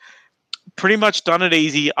 Who have pretty much done it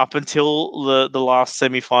easy up until the last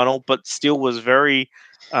semi-final, but still was very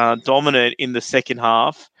dominant in the second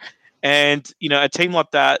half. And a team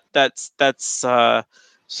like that's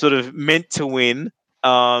sort of meant to win.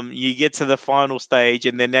 You get to the final stage,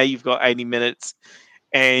 and then now you've got 80 minutes,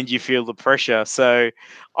 and you feel the pressure. So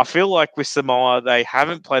I feel like with Samoa, they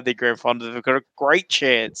haven't played their grand final. They've got a great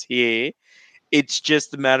chance here. It's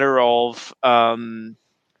just a matter of them.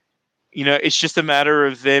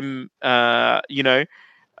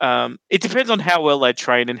 It depends on how well they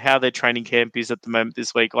train and how their training camp is at the moment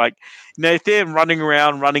this week. Like, if they're running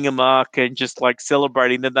around, running amok, and just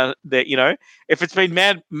celebrating that, if it's been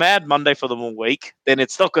mad Monday for them all week, then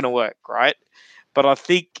it's not going to work, right? But I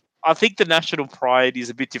think the national pride is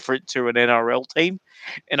a bit different to an NRL team,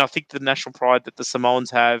 and I think the national pride that the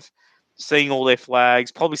Samoans have, seeing all their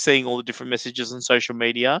flags, probably seeing all the different messages on social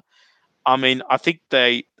media. I mean, I think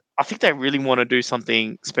they really want to do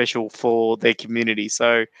something special for their community.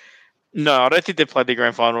 So, no, I don't think they've played their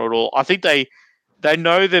grand final at all. I think they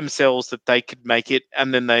know themselves that they could make it,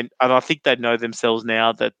 and I think they know themselves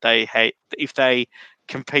now that if they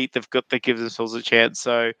compete, they give themselves a chance.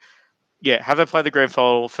 So, yeah, have they played the grand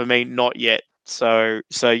final? For me, not yet. So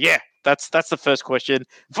yeah, that's the first question.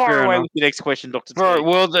 Fire away with the next question, Dr. T. Right.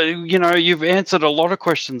 Well, you've answered a lot of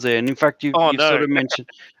questions there, and in fact, you've sort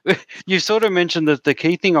of mentioned that the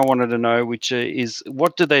key thing I wanted to know, which is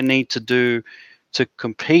what do they need to do to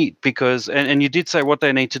compete? Because and you did say what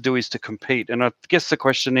they need to do is to compete, and I guess the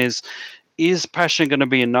question is passion going to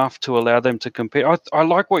be enough to allow them to compete? I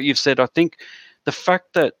like what you've said. I think the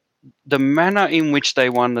fact that the manner in which they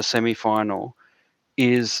won the semi-final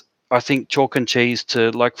is, I think, chalk and cheese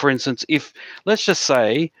to, like, for instance, if let's just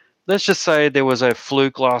say there was a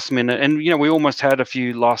fluke last minute, and we almost had a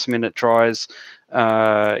few last minute tries,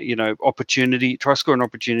 try scoring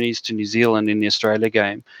opportunities to New Zealand in the Australia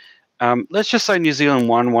game. Let's just say New Zealand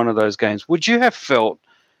won one of those games. Would you have felt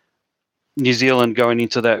New Zealand going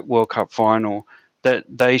into that World Cup final that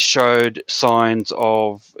they showed signs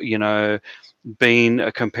of, being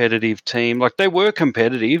a competitive team? Like, they were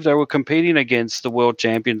competitive. They were competing against the world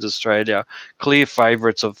champions Australia, clear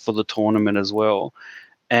favourites for the tournament as well.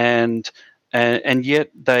 And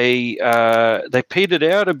yet they petered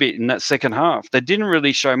out a bit in that second half. They didn't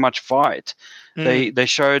really show much fight. They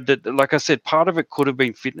showed that, like I said, part of it could have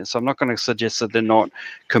been fitness. I'm not going to suggest that they're not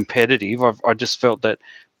competitive. I just felt that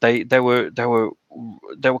they were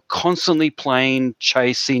constantly playing,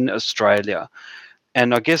 chasing Australia.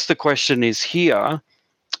 And I guess the question is here,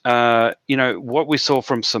 what we saw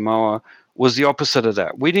from Samoa was the opposite of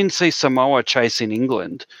that. We didn't see Samoa chasing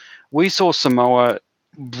England. We saw Samoa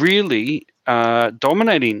really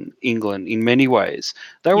dominating England in many ways.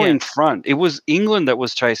 They were in front. It was England that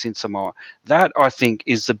was chasing Samoa. That, I think,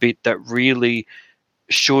 is the bit that really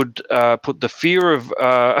should put the fear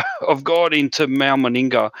of God into Mal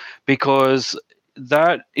Meninga, because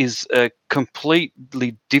that is a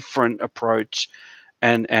completely different approach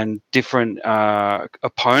and different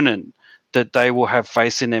opponent that they will have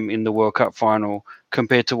facing them in the World Cup final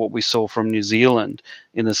compared to what we saw from New Zealand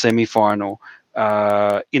in the semi-final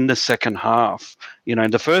in the second half. You know,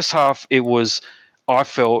 in the first half, it was, I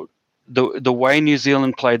felt, the way New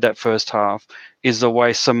Zealand played that first half is the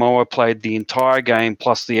way Samoa played the entire game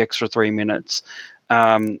plus the extra 3 minutes.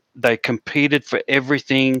 They competed for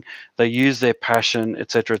everything. They used their passion,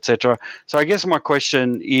 etc., etc. So I guess my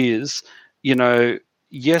question is, you know,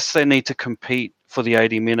 yes, they need to compete for the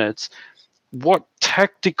 80 minutes. What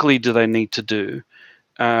tactically do they need to do?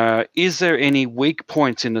 Is there any weak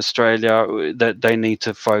points in Australia that they need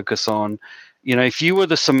to focus on? You know, if you were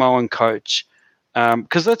the Samoan coach,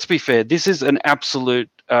 because let's be fair, this is an absolute,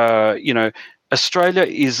 Australia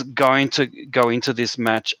is going to go into this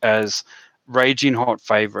match as raging hot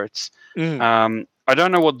favourites. Mm. I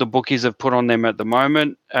don't know what the bookies have put on them at the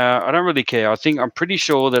moment. I don't really care. I'm pretty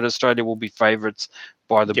sure that Australia will be favourites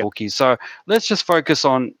by the Yep. bookies. So let's just focus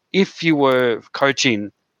on if you were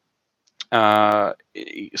coaching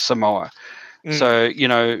Samoa. Mm. So, you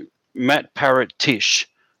know, Matt Parrott Tish.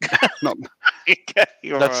 Not Okay,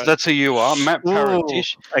 alright. that's who you are, Matt Parrott Ooh,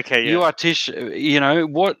 Tish. okay, You yeah. are Tish. You know,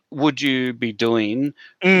 what would you be doing?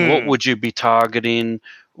 What Mm. would you be targeting?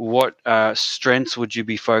 What strengths would you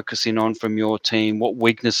be focusing on from your team? What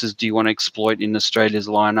weaknesses do you want to exploit in Australia's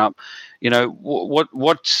lineup? You know,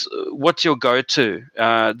 what's your go-to?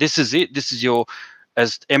 This is it. This is your,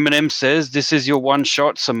 as Eminem says, this is your one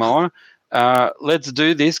shot, Samoa. Let's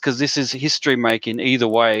do this because this is history making either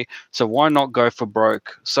way. So why not go for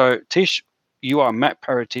broke? So Tish, you are Matt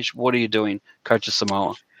Paratish. What are you doing, Coach of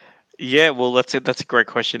Samoa? Yeah, well, that's it. That's a great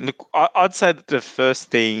question. Look, I'd say that the first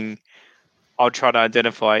thing I'll try to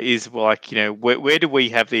identify is, well, like, you know, where do we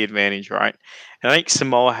have the advantage, right? And I think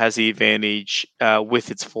Samoa has the advantage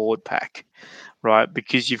with its forward pack, right?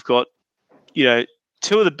 Because you've got, you know,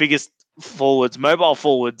 two of the biggest forwards, mobile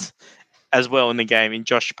forwards as well in the game, in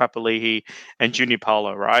Josh Papali'i and Junior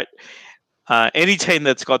Paulo, right? Any team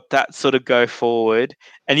that's got that sort of go forward,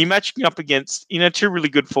 and you're matching up against, you know, two really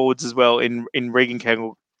good forwards as well in Regan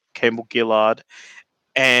Campbell Gillard,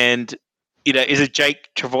 and, you know, is it Jake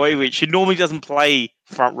Travojevic, who normally doesn't play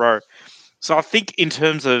front row. So I think in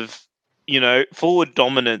terms of, you know, forward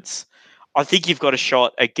dominance, I think you've got a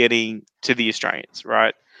shot at getting to the Australians,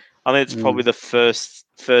 right? I think it's probably the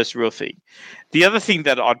first real thing. The other thing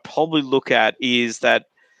that I'd probably look at is that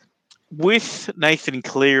with Nathan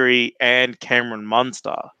Cleary and Cameron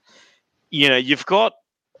Munster, you know, you've got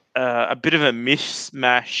a bit of a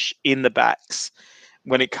mishmash in the backs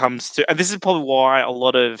when it comes to, and this is probably why a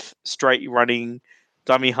lot of straight running,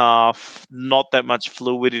 dummy half, not that much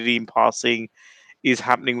fluidity in passing is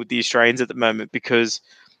happening with the Australians at the moment, because,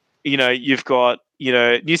 you know, you've got, you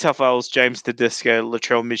know, New South Wales, James Tedesco,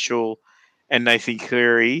 Latrell Mitchell, and Nathan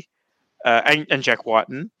Cleary, and Jack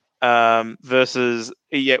Whiten, versus,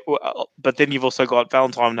 yeah, but then you've also got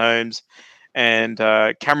Valentine Holmes and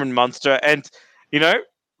Cameron Munster, and, you know,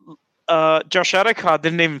 Josh Adokar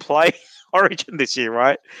didn't even play Origin this year,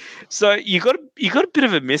 right? So you got a bit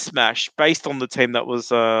of a mismatch based on the team that was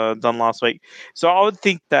done last week. So I would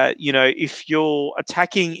think that, you know, if you're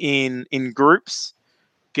attacking in groups,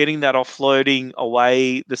 getting that offloading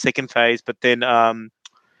away the second phase, but then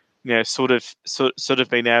you know, sort of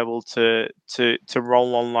being able to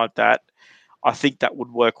roll on like that, I think that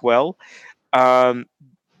would work well.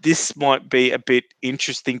 This might be a bit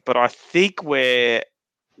interesting, but I think where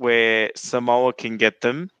Samoa can get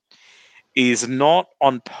them is not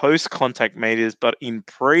on post-contact meters, but in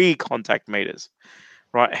pre-contact meters,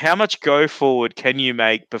 right? How much go forward can you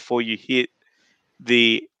make before you hit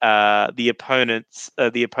the opponent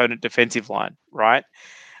defensive line, right?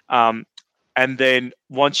 And then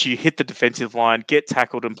once you hit the defensive line, get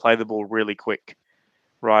tackled and play the ball really quick,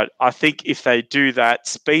 right? I think if they do that,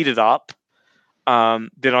 speed it up,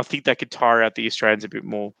 then I think they could tire out the Australians a bit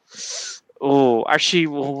more. Oh, actually,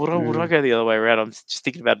 well, would I go the other way around? I'm just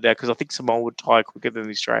thinking about it now, because I think Samoa would tire quicker than the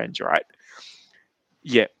Australians, right?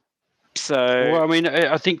 Yeah. So Well, I mean,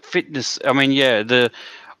 I think fitness. I mean, yeah,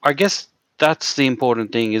 I guess that's the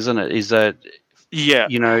important thing, isn't it? Is that, yeah,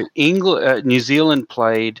 you know, New Zealand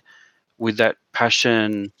played with that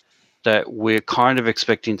passion that we're kind of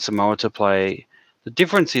expecting Samoa to play. The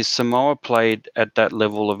difference is Samoa played at that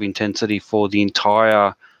level of intensity for the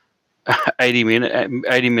entire 80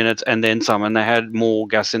 minutes and then some, and they had more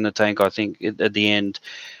gas in the tank, I think, at the end.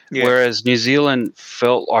 yeah, Whereas New Zealand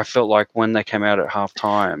I felt like when they came out at after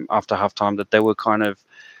halftime, that they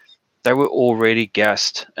were already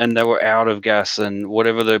gassed and they were out of gas, and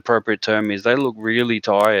whatever the appropriate term is, they look really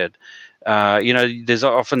tired. There's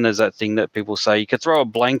that thing that people say you could throw a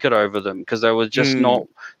blanket over them because they were just not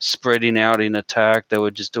spreading out in attack. They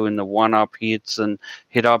were just doing the one-up hits and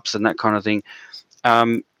hit-ups and that kind of thing.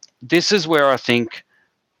 This is where I think,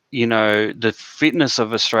 the fitness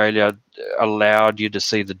of Australia allowed you to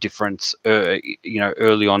see the difference,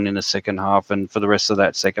 early on in the second half and for the rest of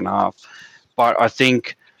that second half. But I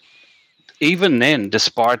think even then,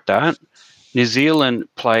 despite that, New Zealand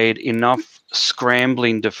played enough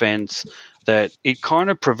scrambling defence that it kind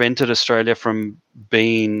of prevented Australia from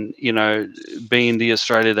being the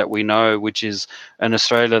Australia that we know, which is an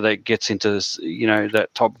Australia that gets into this, that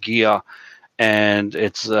top gear, and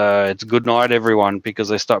it's good night everyone because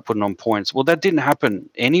they start putting on points. Well, that didn't happen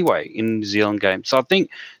anyway in the New Zealand game. So I think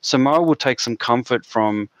Samoa will take some comfort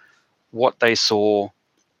from what they saw.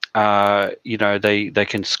 They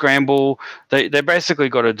can scramble. They basically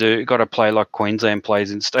got to play like Queensland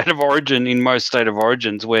plays in State of Origin, in most State of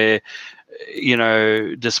Origins, where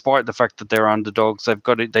despite the fact that they're underdogs,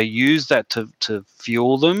 they use that to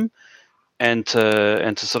fuel them and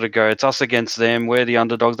to sort of go, it's us against them. We're the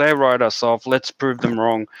underdogs. They write us off. Let's prove them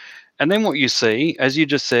wrong. And then what you see, as you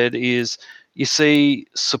just said, is you see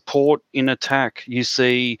support in attack. You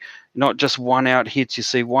see not just one out hits. You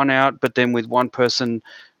see one out, but then with one person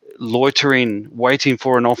loitering, waiting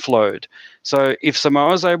for an offload. So if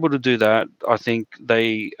Samoa's able to do that, I think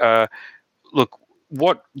they look.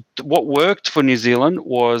 What worked for New Zealand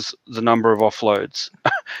was the number of offloads.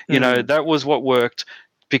 That was what worked,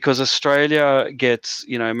 because Australia gets,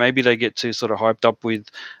 maybe they get too sort of hyped up with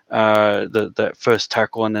that first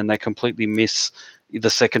tackle, and then they completely miss the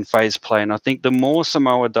second phase play. And I think the more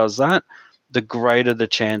Samoa does that, the greater the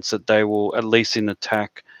chance that they will, at least in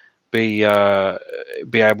attack, be able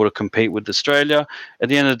to compete with Australia. At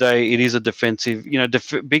the end of the day, it is a defensive,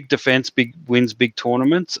 big defense, big wins, big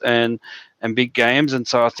tournaments, and big games. And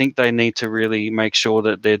so I think they need to really make sure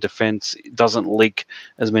that their defense doesn't leak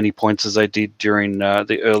as many points as they did during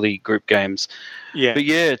the early group games. Yeah. But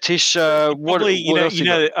yeah, Tish, what else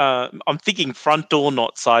I'm thinking front door,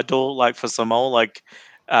 not side door, like for Samoa, like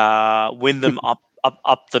win them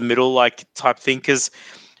up the middle, like type thing. Because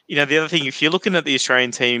the other thing, if you're looking at the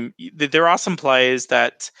Australian team, there are some players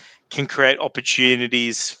that can create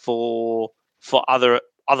opportunities for other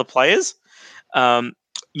players. But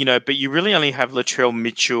you really only have Latrell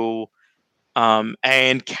Mitchell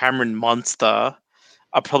and Cameron Munster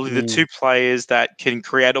are probably the two players that can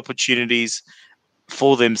create opportunities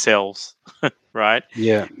for themselves, right?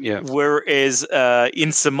 Yeah. Whereas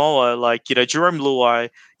in Samoa, like Jerome Luai,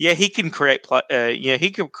 he can create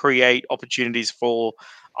opportunities for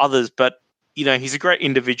others, but he's a great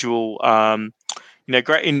individual,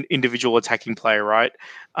 individual attacking player, right?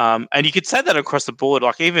 And you could say that across the board,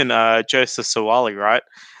 like even Joseph Suwali, right?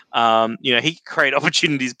 He could create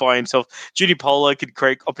opportunities by himself. Judy Polo could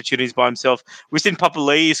create opportunities by himself. We've seen Papa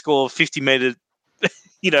Lee score 50-meter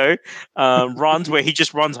runs where he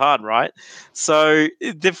just runs hard, right? So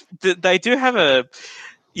they do have that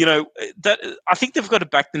I think they've got to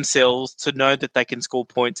back themselves to know that they can score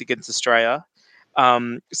points against Australia.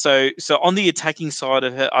 So on the attacking side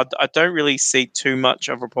of it, I don't really see too much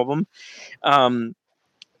of a problem.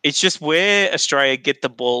 It's just where Australia get the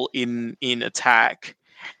ball in attack,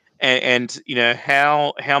 and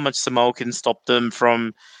how much Samoa can stop them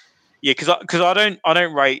from. Yeah, because I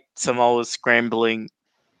don't rate Samoa's scrambling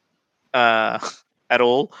at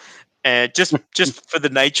all, and just for the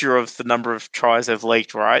nature of the number of tries they've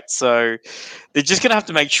leaked, right? So they're just gonna have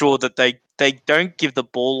to make sure that they don't give the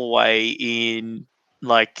ball away in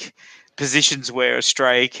like positions where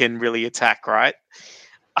Australia can really attack, right?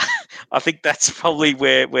 I think that's probably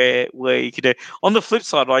where you could do. On the flip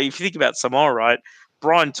side, like if you think about Samoa, right?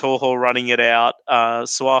 Brian Toho running it out,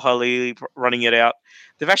 Suahali running it out.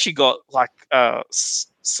 They've actually got like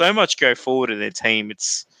so much go forward in their team.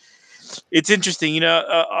 It's interesting.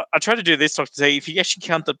 I try to do this talk to say if you actually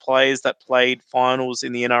count the players that played finals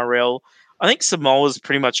in the NRL, I think Samoa's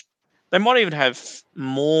pretty much. They might even have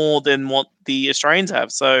more than what the Australians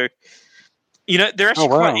have. So they're actually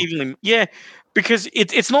quite evenly. Yeah, because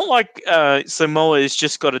it's not like Samoa has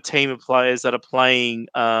just got a team of players that are playing,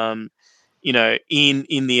 in the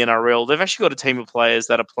NRL. They've actually got a team of players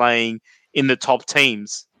that are playing in the top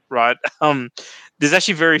teams, right? There's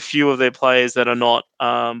actually very few of their players that are not,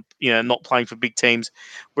 not playing for big teams.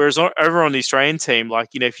 Whereas over on the Australian team, like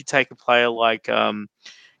if you take a player like,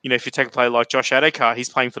 Josh Adokar, he's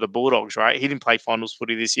playing for the Bulldogs, right? He didn't play finals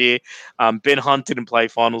footy this year. Ben Hunt didn't play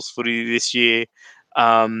finals footy this year.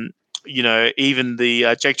 Even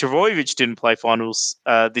the Jake Trbojevic didn't play finals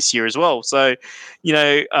this year as well. So,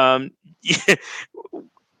 yeah,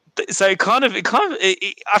 So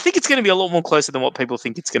I think it's going to be a lot more closer than what people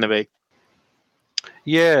think it's going to be.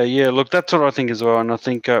 Yeah. Look, that's what I think as well, and I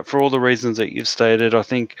think for all the reasons that you've stated, I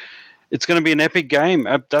think it's going to be an epic game.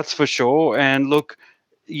 That's for sure. And look,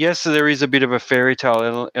 yes, there is a bit of a fairy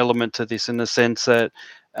tale element to this in the sense that,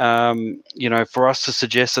 for us to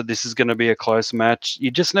suggest that this is going to be a close match,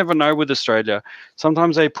 you just never know with Australia.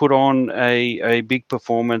 Sometimes they put on a big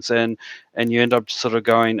performance and you end up sort of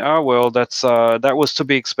going, oh, well, that was to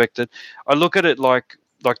be expected. I look at it like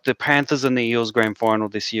the Panthers and the Eels grand final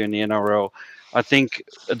this year in the NRL. I think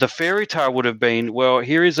the fairy tale would have been, well,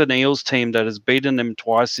 here is an Eels team that has beaten them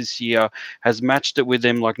twice this year, has matched it with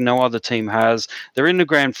them like no other team has. They're in the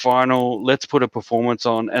grand final. Let's put a performance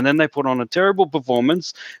on. And then they put on a terrible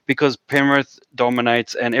performance because Penrith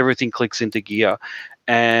dominates and everything clicks into gear.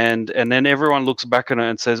 And then everyone looks back on it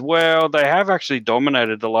and says, well, they have actually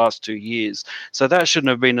dominated the last 2 years. So that shouldn't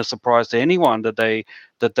have been a surprise to anyone that they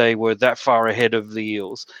were that far ahead of the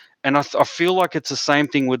Eels. And I feel like it's the same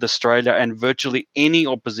thing with Australia and virtually any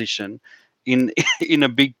opposition in in a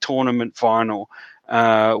big tournament final,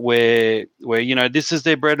 where this is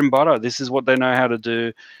their bread and butter. This is what they know how to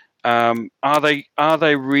do. Are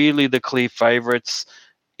they really the clear favourites?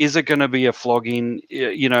 Is it going to be a flogging?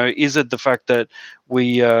 Is it the fact that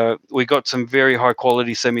we got some very high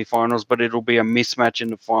quality semi-finals, but it'll be a mismatch in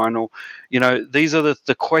the final? These are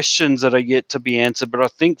the questions that are yet to be answered. But I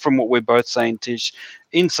think from what we're both saying, Tish,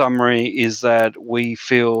 in summary, is that we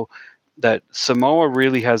feel that Samoa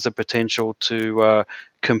really has the potential to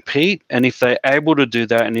compete, and if they're able to do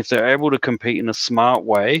that, and if they're able to compete in a smart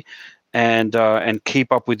way, and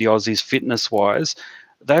keep up with the Aussies fitness-wise,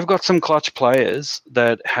 they've got some clutch players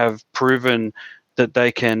that have proven that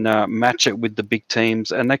they can match it with the big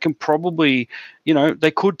teams, and they can probably,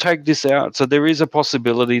 they could take this out. So there is a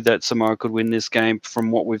possibility that Samoa could win this game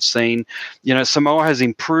from what we've seen. Samoa has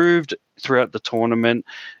improved throughout the tournament.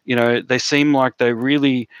 They seem like they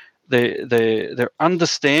really they're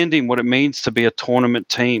understanding what it means to be a tournament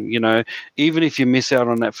team. Even if you miss out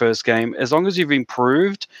on that first game, as long as you've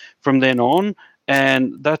improved from then on,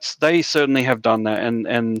 and they certainly have done that.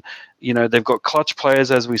 And they've got clutch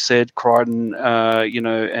players, as we said, Crichton,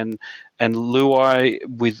 and Luai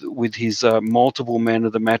with his multiple man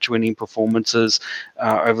of the match winning performances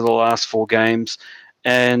over the last 4 games.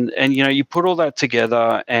 And you put all that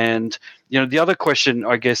together, and the other question,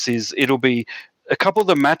 I guess, is it'll be a couple of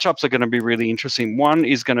the matchups are going to be really interesting. One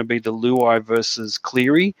is going to be the Luai versus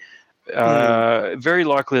Cleary. Very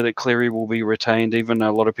likely that Cleary will be retained, even though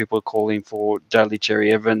a lot of people are calling for Daly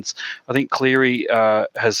Cherry Evans. I think Cleary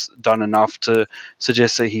has done enough to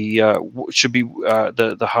suggest that he should be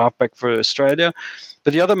the halfback for Australia.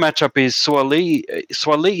 But the other matchup is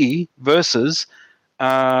Swali'i versus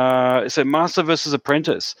Master versus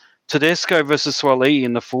Apprentice. Tedesco versus Swali'i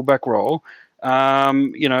in the fullback role.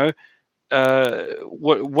 What's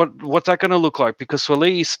that going to look like? Because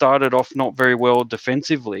Swali'i started off not very well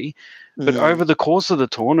defensively, but over the course of the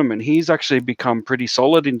tournament, he's actually become pretty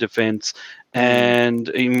solid in defense, and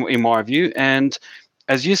in my view, and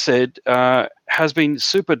as you said, has been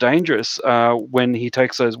super dangerous when he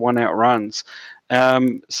takes those one-out runs.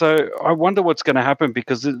 So I wonder what's going to happen,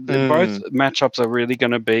 because both matchups are really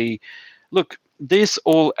going to be, look, this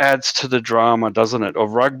all adds to the drama, doesn't it,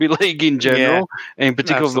 of rugby league in general, and in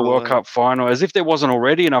particular of the World Cup final. As if there wasn't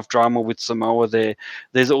already enough drama with Samoa there.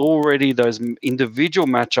 There's already those individual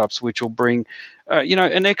matchups which will bring,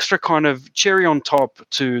 an extra kind of cherry on top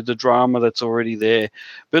to the drama that's already there.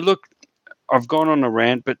 But look, I've gone on a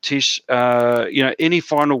rant, but Tish, any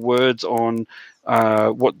final words on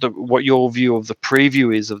what your view of the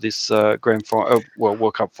preview is of this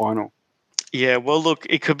World Cup final? Yeah, well, look,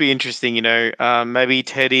 it could be interesting, maybe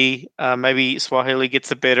Teddy, maybe Swahili gets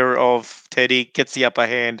the better of Teddy, gets the upper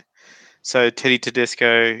hand. So Teddy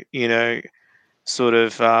Tedesco, sort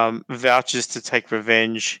of vouches to take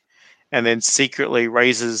revenge, and then secretly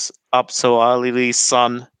raises up Swahili's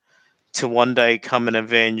son to one day come and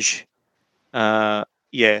avenge,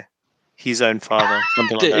 his own father,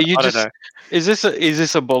 something like that. I don't know. Is this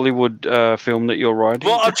a Bollywood film that you're writing?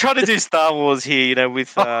 Well, I'm trying to do Star Wars here,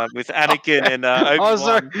 with Anakin and Obi-Wan.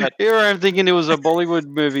 Sorry. Here I'm thinking it was a Bollywood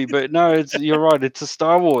movie, but no, you're right. It's a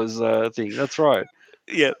Star Wars thing. That's right.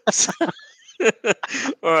 Yeah.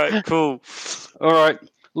 All right, cool. All right,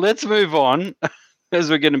 let's move on, as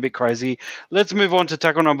we're getting a bit crazy. Let's move on to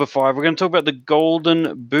tackle number 5. We're going to talk about the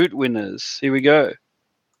Golden Boot winners. Here we go.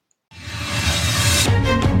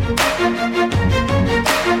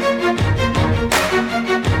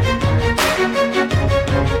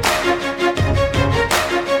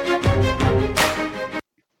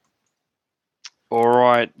 All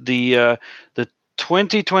right, the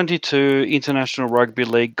 2022 International Rugby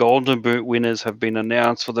League Golden Boot winners have been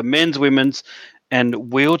announced for the men's, women's,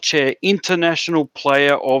 and wheelchair International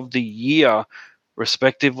Player of the Year,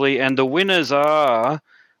 respectively. And the winners are,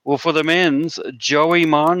 well, for the men's, Joey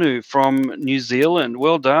Manu from New Zealand.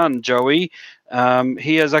 Well done, Joey.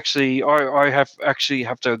 He has actually, I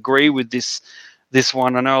have to agree with this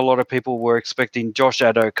one. I know a lot of people were expecting Josh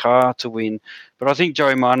Addo-Carr to win, but I think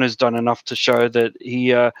Joey Manu's done enough to show that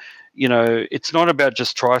he, it's not about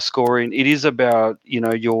just try scoring. It is about,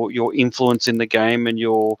 your influence in the game and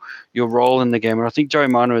your role in the game. And I think Joey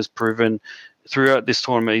Manu has proven throughout this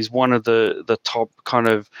tournament he's one of the top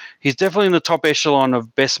he's definitely in the top echelon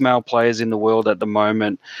of best male players in the world at the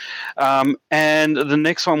moment. And the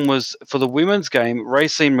next one was for the women's game.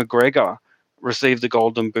 Racine McGregor received the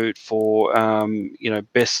Golden Boot for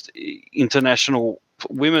best international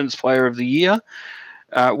women's player of the year.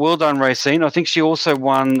 Well done, Racine. I think she also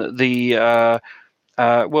won the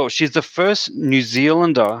she's the first New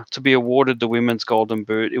Zealander to be awarded the women's Golden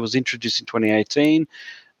Boot. It was introduced in 2018.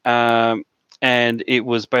 And it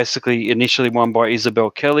was basically initially won by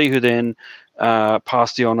Isabel Kelly, who then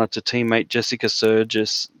passed the honour to teammate Jessica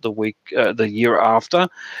Sturgis the year after.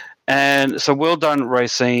 And so well done,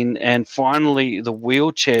 Racine. And finally, the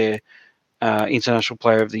wheelchair International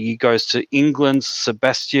Player of the Year goes to England's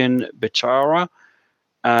Sebastian Bechara.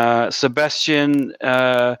 Sebastian,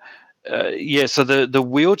 so the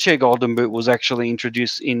wheelchair Golden Boot was actually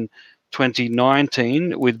introduced in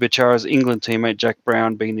 2019 with Bechara's England teammate Jack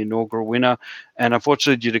Brown being the inaugural winner, and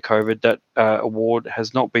unfortunately due to COVID that award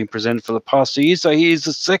has not been presented for the past 2 years, so he is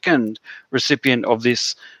the second recipient of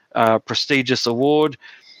this prestigious award.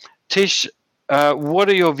 Tish, what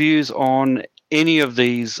are your views on any of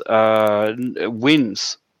these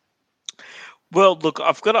wins? Well, look,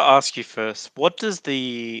 I've got to ask you first, what does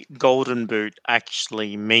the Golden Boot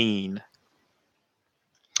actually mean?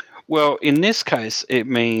 Well, in this case, it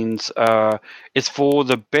means it's for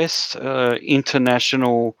the best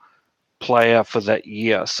international player for that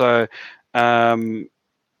year. So,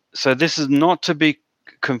 so this is not to be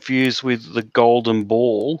confused with the Golden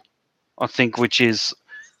Ball, I think, which is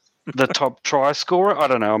the top try scorer. I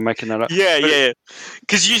don't know. I'm making that up. Yeah.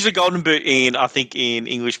 Because usually Golden Boot in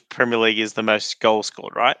English Premier League is the most goals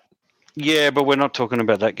scored, right? Yeah, but we're not talking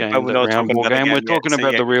about that game. We're talking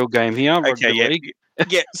about the real game here. Okay, League.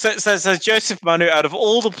 Yeah. So Joseph Manu, out of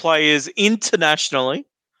all the players internationally,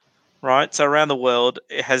 right? So around the world,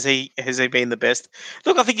 has he been the best?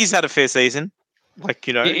 Look, I think he's had a fair season.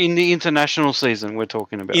 In the international season, we're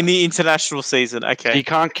talking about. In the international season, okay. You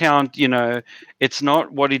can't count. It's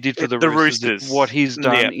not what he did for the Roosters. It's what he's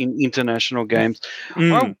done in international games.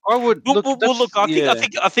 I would look.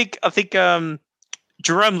 I think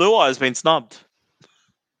Jerome Luai has been snubbed.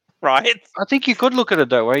 Right. I think you could look at it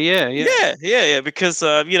that way. Yeah. Because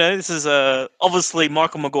this is obviously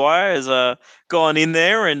Michael Maguire has gone in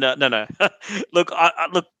there, and no.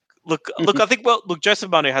 Look, I think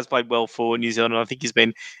Joseph Manu has played well for New Zealand, and I think he's been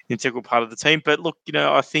an integral part of the team. But look,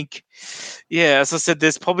 I think, as I said,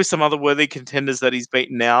 there's probably some other worthy contenders that he's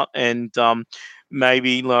beaten out, and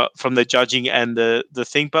maybe from the judging and the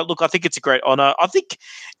thing. But look, I think it's a great honour. I think,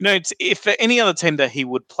 it's, if any other team that he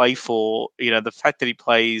would play for, the fact that he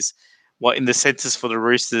plays in the census for the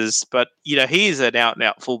Roosters, but he is an out and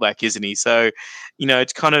out fullback, isn't he? So,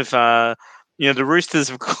 it's kind of the Roosters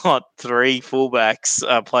have got 3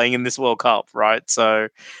 fullbacks playing in this World Cup, right? So,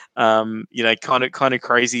 kind of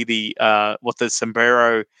crazy what the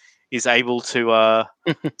sombrero is able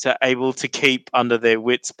to keep under their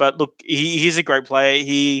wits. But look, he's a great player.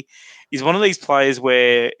 He's one of these players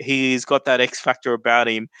where he's got that X factor about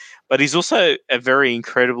him, but he's also a very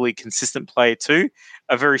incredibly consistent player too,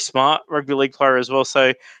 a very smart rugby league player as well.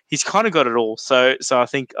 So he's kind of got it all. So I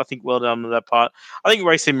think well done on that part. I think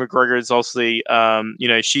Racine McGregor is obviously,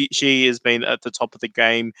 she has been at the top of the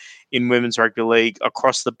game in women's rugby league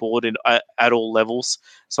across the board at all levels.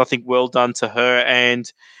 So I think well done to her.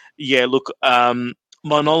 And yeah, look, my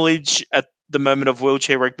knowledge at the moment of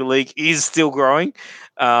wheelchair rugby league is still growing.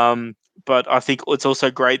 But I think it's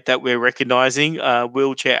also great that we're recognising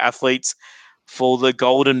wheelchair athletes for the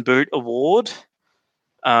Golden Boot Award.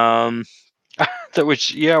 I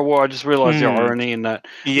just realised the irony in that.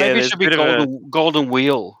 Yeah, maybe it should be golden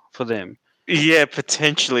wheel for them. Yeah,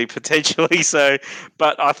 potentially. So,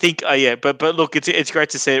 but I think, but look, it's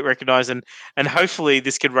great to see it recognised, and hopefully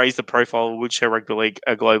this can raise the profile of wheelchair rugby league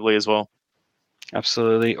globally as well.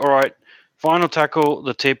 Absolutely. All right, final tackle,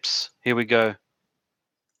 the tips. Here we go.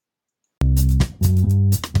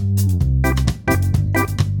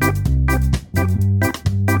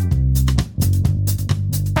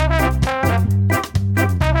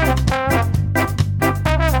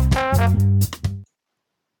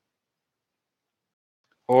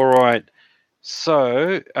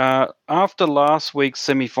 So after last week's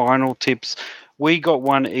semi-final tips, we got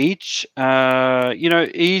one each. Easily,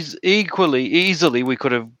 we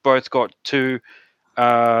could have both got two,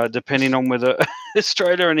 depending on whether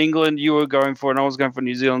Australia and England you were going for, and I was going for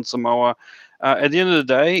New Zealand, Samoa. At the end of the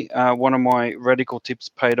day, one of my radical tips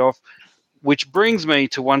paid off, which brings me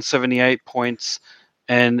to 178 points,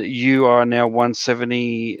 and you are now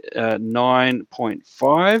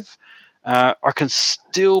 179.5. I can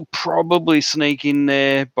still probably sneak in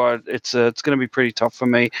there, but it's going to be pretty tough for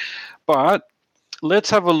me. But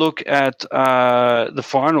let's have a look at the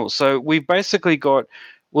finals. So we've basically got,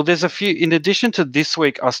 well, there's a few, in addition to this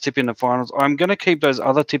week, us tipping the finals, I'm going to keep those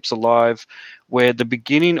other tips alive where the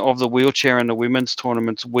beginning of the wheelchair and the women's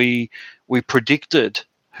tournaments, we predicted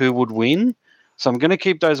who would win. So I'm going to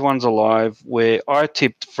keep those ones alive where I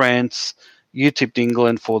tipped France, you tipped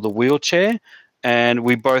England for the wheelchair, and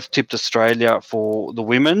we both tipped Australia for the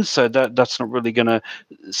women's. So that's not really going to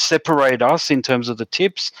separate us in terms of the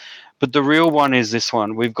tips. But the real one is this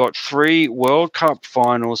one. We've got 3 World Cup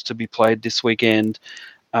finals to be played this weekend,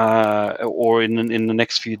 or in the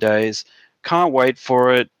next few days. Can't wait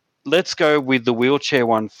for it. Let's go with the wheelchair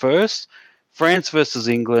one first. France versus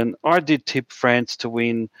England. I did tip France to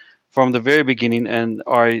win from the very beginning, and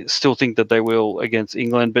I still think that they will against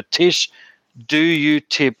England. But Tish, do you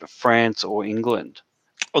tip France or England?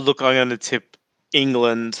 Oh, look, I'm going to tip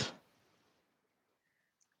England.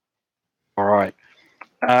 All right.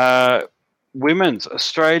 Women's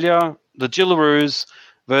Australia, the Gillaroos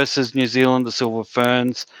versus New Zealand, the Silver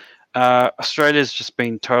Ferns. Australia's just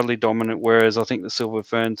been totally dominant, whereas I think the Silver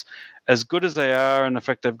Ferns, as good as they are, and the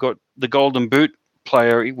fact they've got the Golden Boot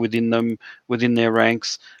player within them, within their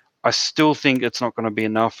ranks, I still think it's not going to be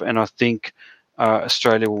enough, and I think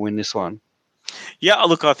Australia will win this one. Yeah,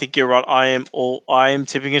 look, I think you're right. I am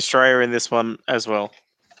tipping Australia in this one as well.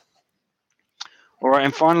 All right,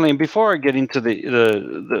 and finally, and before I get into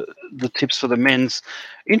the tips for the men's,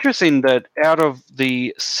 interesting that out of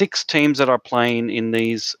the 6 teams that are playing in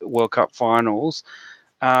these World Cup finals,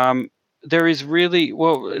 there is really,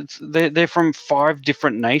 they're from 5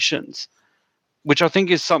 different nations, which I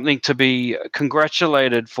think is something to be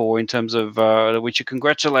congratulated for in terms of we should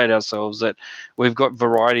congratulate ourselves that we've got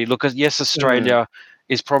variety. Look, yes, Australia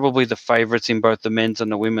is probably the favourites in both the men's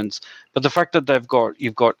and the women's, but the fact that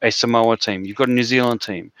you've got a Samoa team, you've got a New Zealand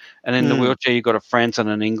team, and in the wheelchair you've got a France and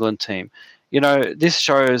an England team. This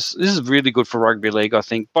is really good for rugby league, I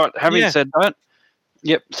think. But having said that,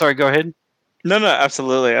 yep. Sorry, go ahead. No,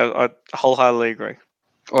 absolutely. I wholeheartedly agree.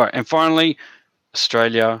 All right, and finally,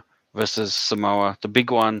 Australia versus Samoa, the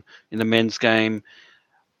big one in the men's game.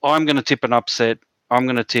 I'm going to tip an upset. I'm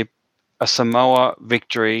going to tip a Samoa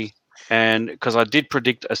victory, and because I did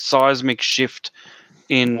predict a seismic shift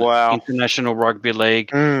in international rugby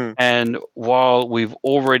league, and while we've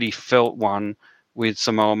already felt one with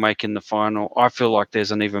Samoa making the final, I feel like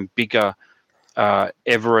there's an even bigger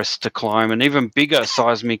Everest to climb, an even bigger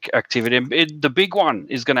seismic activity. The big one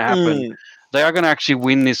is going to happen. They are going to actually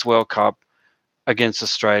win this World Cup against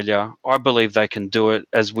Australia. I believe they can do it,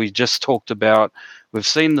 as we just talked about. We've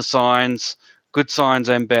seen the signs, good signs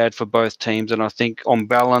and bad for both teams, and I think on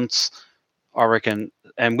balance, I reckon,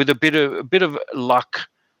 and with a bit of luck,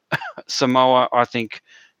 Samoa, I think,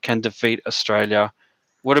 can defeat Australia.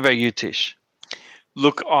 What about you, Tish?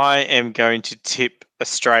 Look, I am going to tip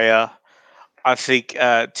Australia. I think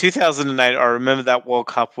 2008, I remember that World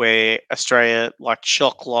Cup where Australia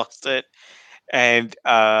shock lost it. And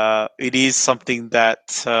it is something that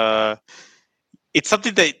it's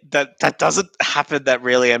something that doesn't happen that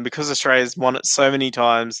rarely. And because Australia's won it so many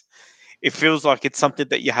times, it feels like it's something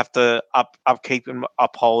that you have to upkeep and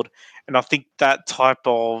uphold. And I think that type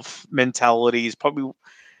of mentality is probably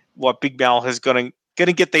what Big Mal has going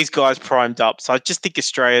to get these guys primed up. So I just think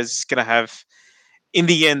Australia's going to have, in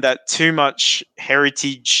the end, that too much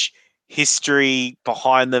heritage history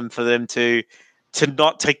behind them for them to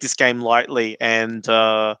not take this game lightly. And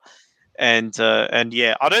yeah,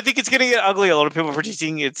 I don't think it's going to get ugly. A lot of people are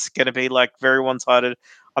predicting it's going to be very one-sided.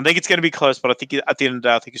 I think it's going to be close, but I think at the end of the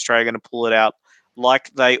day, I think Australia are going to pull it out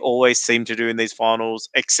like they always seem to do in these finals,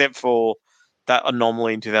 except for that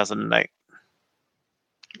anomaly in 2008.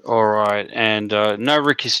 All right, and no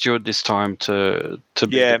Ricky Stewart this time to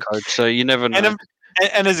be the coach, so you never know.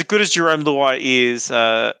 And as good as Jerome Luai is,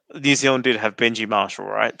 New Zealand did have Benji Marshall,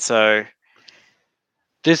 right? So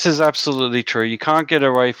this is absolutely true. You can't get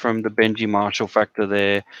away from the Benji Marshall factor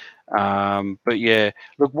there. But yeah,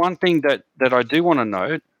 look, one thing that I do want to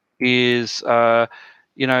note is, do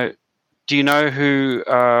you know who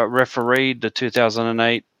refereed the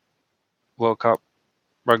 2008 World Cup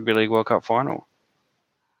Rugby League World Cup final?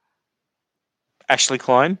 Ashley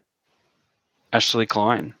Klein. Ashley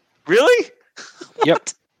Klein. Really? Yep.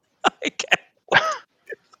 Okay.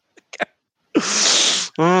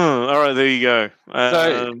 All right, there you go.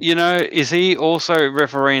 So, is he also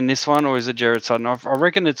refereeing this one, or is it Jared Sutton? I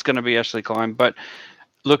reckon it's going to be Ashley Klein. But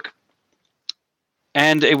look,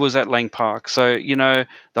 and it was at Lang Park. So, the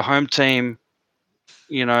home team,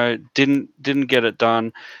 didn't get it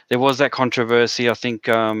done. There was that controversy. I think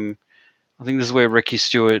this is where Ricky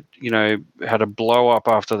Stewart, had a blow up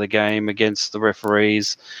after the game against the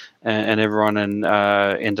referees and everyone, and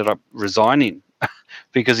ended up resigning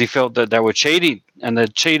because he felt that they were cheating and they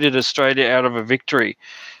cheated Australia out of a victory.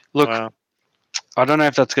 Look, wow. I don't know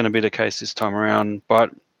if that's going to be the case this time around, but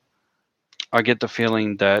I get the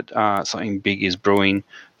feeling that something big is brewing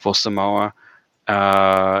for Samoa.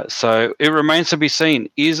 So it remains to be seen.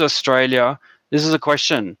 Is Australia, this is a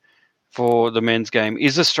question for the men's game,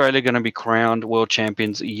 is Australia going to be crowned world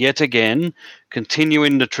champions yet again,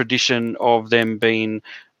 continuing the tradition of them being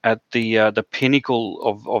at the pinnacle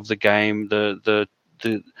of the game, the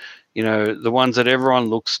ones that everyone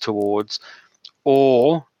looks towards,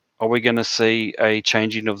 or are we going to see a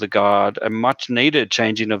changing of the guard, a much needed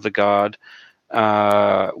changing of the guard,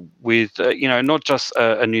 with not just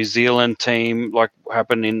a New Zealand team like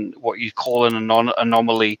happened in what you call an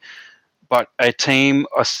anomaly, but a team,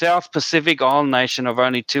 a South Pacific island nation of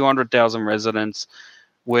only 200,000 residents,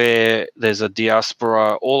 where there's a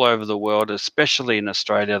diaspora all over the world, especially in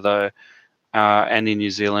Australia though, and in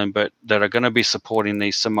New Zealand, but that are going to be supporting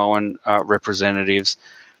these Samoan representatives.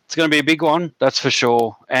 It's going to be a big one, that's for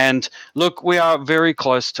sure. And look, we are very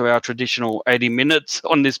close to our traditional 80 minutes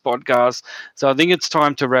on this podcast. So I think it's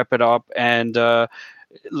time to wrap it up. And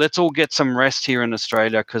let's all get some rest here in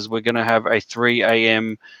Australia, because we're going to have a 3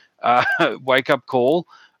 a.m. Wake-up call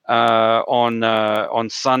on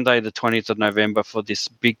Sunday, the 20th of November, for this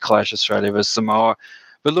big clash, Australia versus Samoa.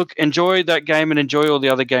 But look, enjoy that game and enjoy all the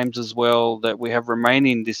other games as well that we have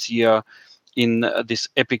remaining this year in this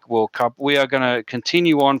epic World Cup. We are going to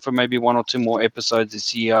continue on for maybe one or two more episodes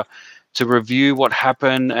this year to review what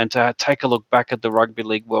happened and to take a look back at the Rugby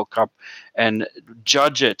League World Cup and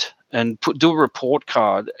judge it and do a report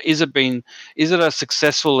card. Is it as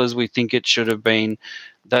successful as we think it should have been?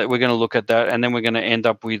 That we're going to look at that, and then we're going to end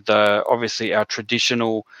up with obviously our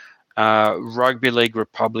traditional Rugby League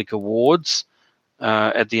Republic Awards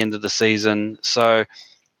at the end of the season. So,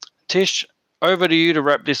 Tish, over to you to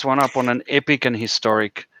wrap this one up on an epic and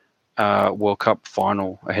historic World Cup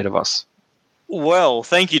final ahead of us. Well,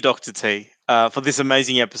 thank you, Dr. T, for this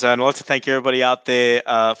amazing episode. I'd like to thank everybody out there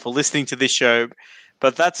for listening to this show.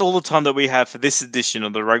 But that's all the time that we have for this edition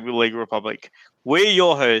of the Rugby League Republic. We're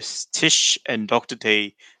your hosts, Tish and Dr.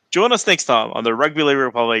 T. Join us next time on the Rugby League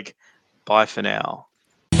Republic. Bye for now.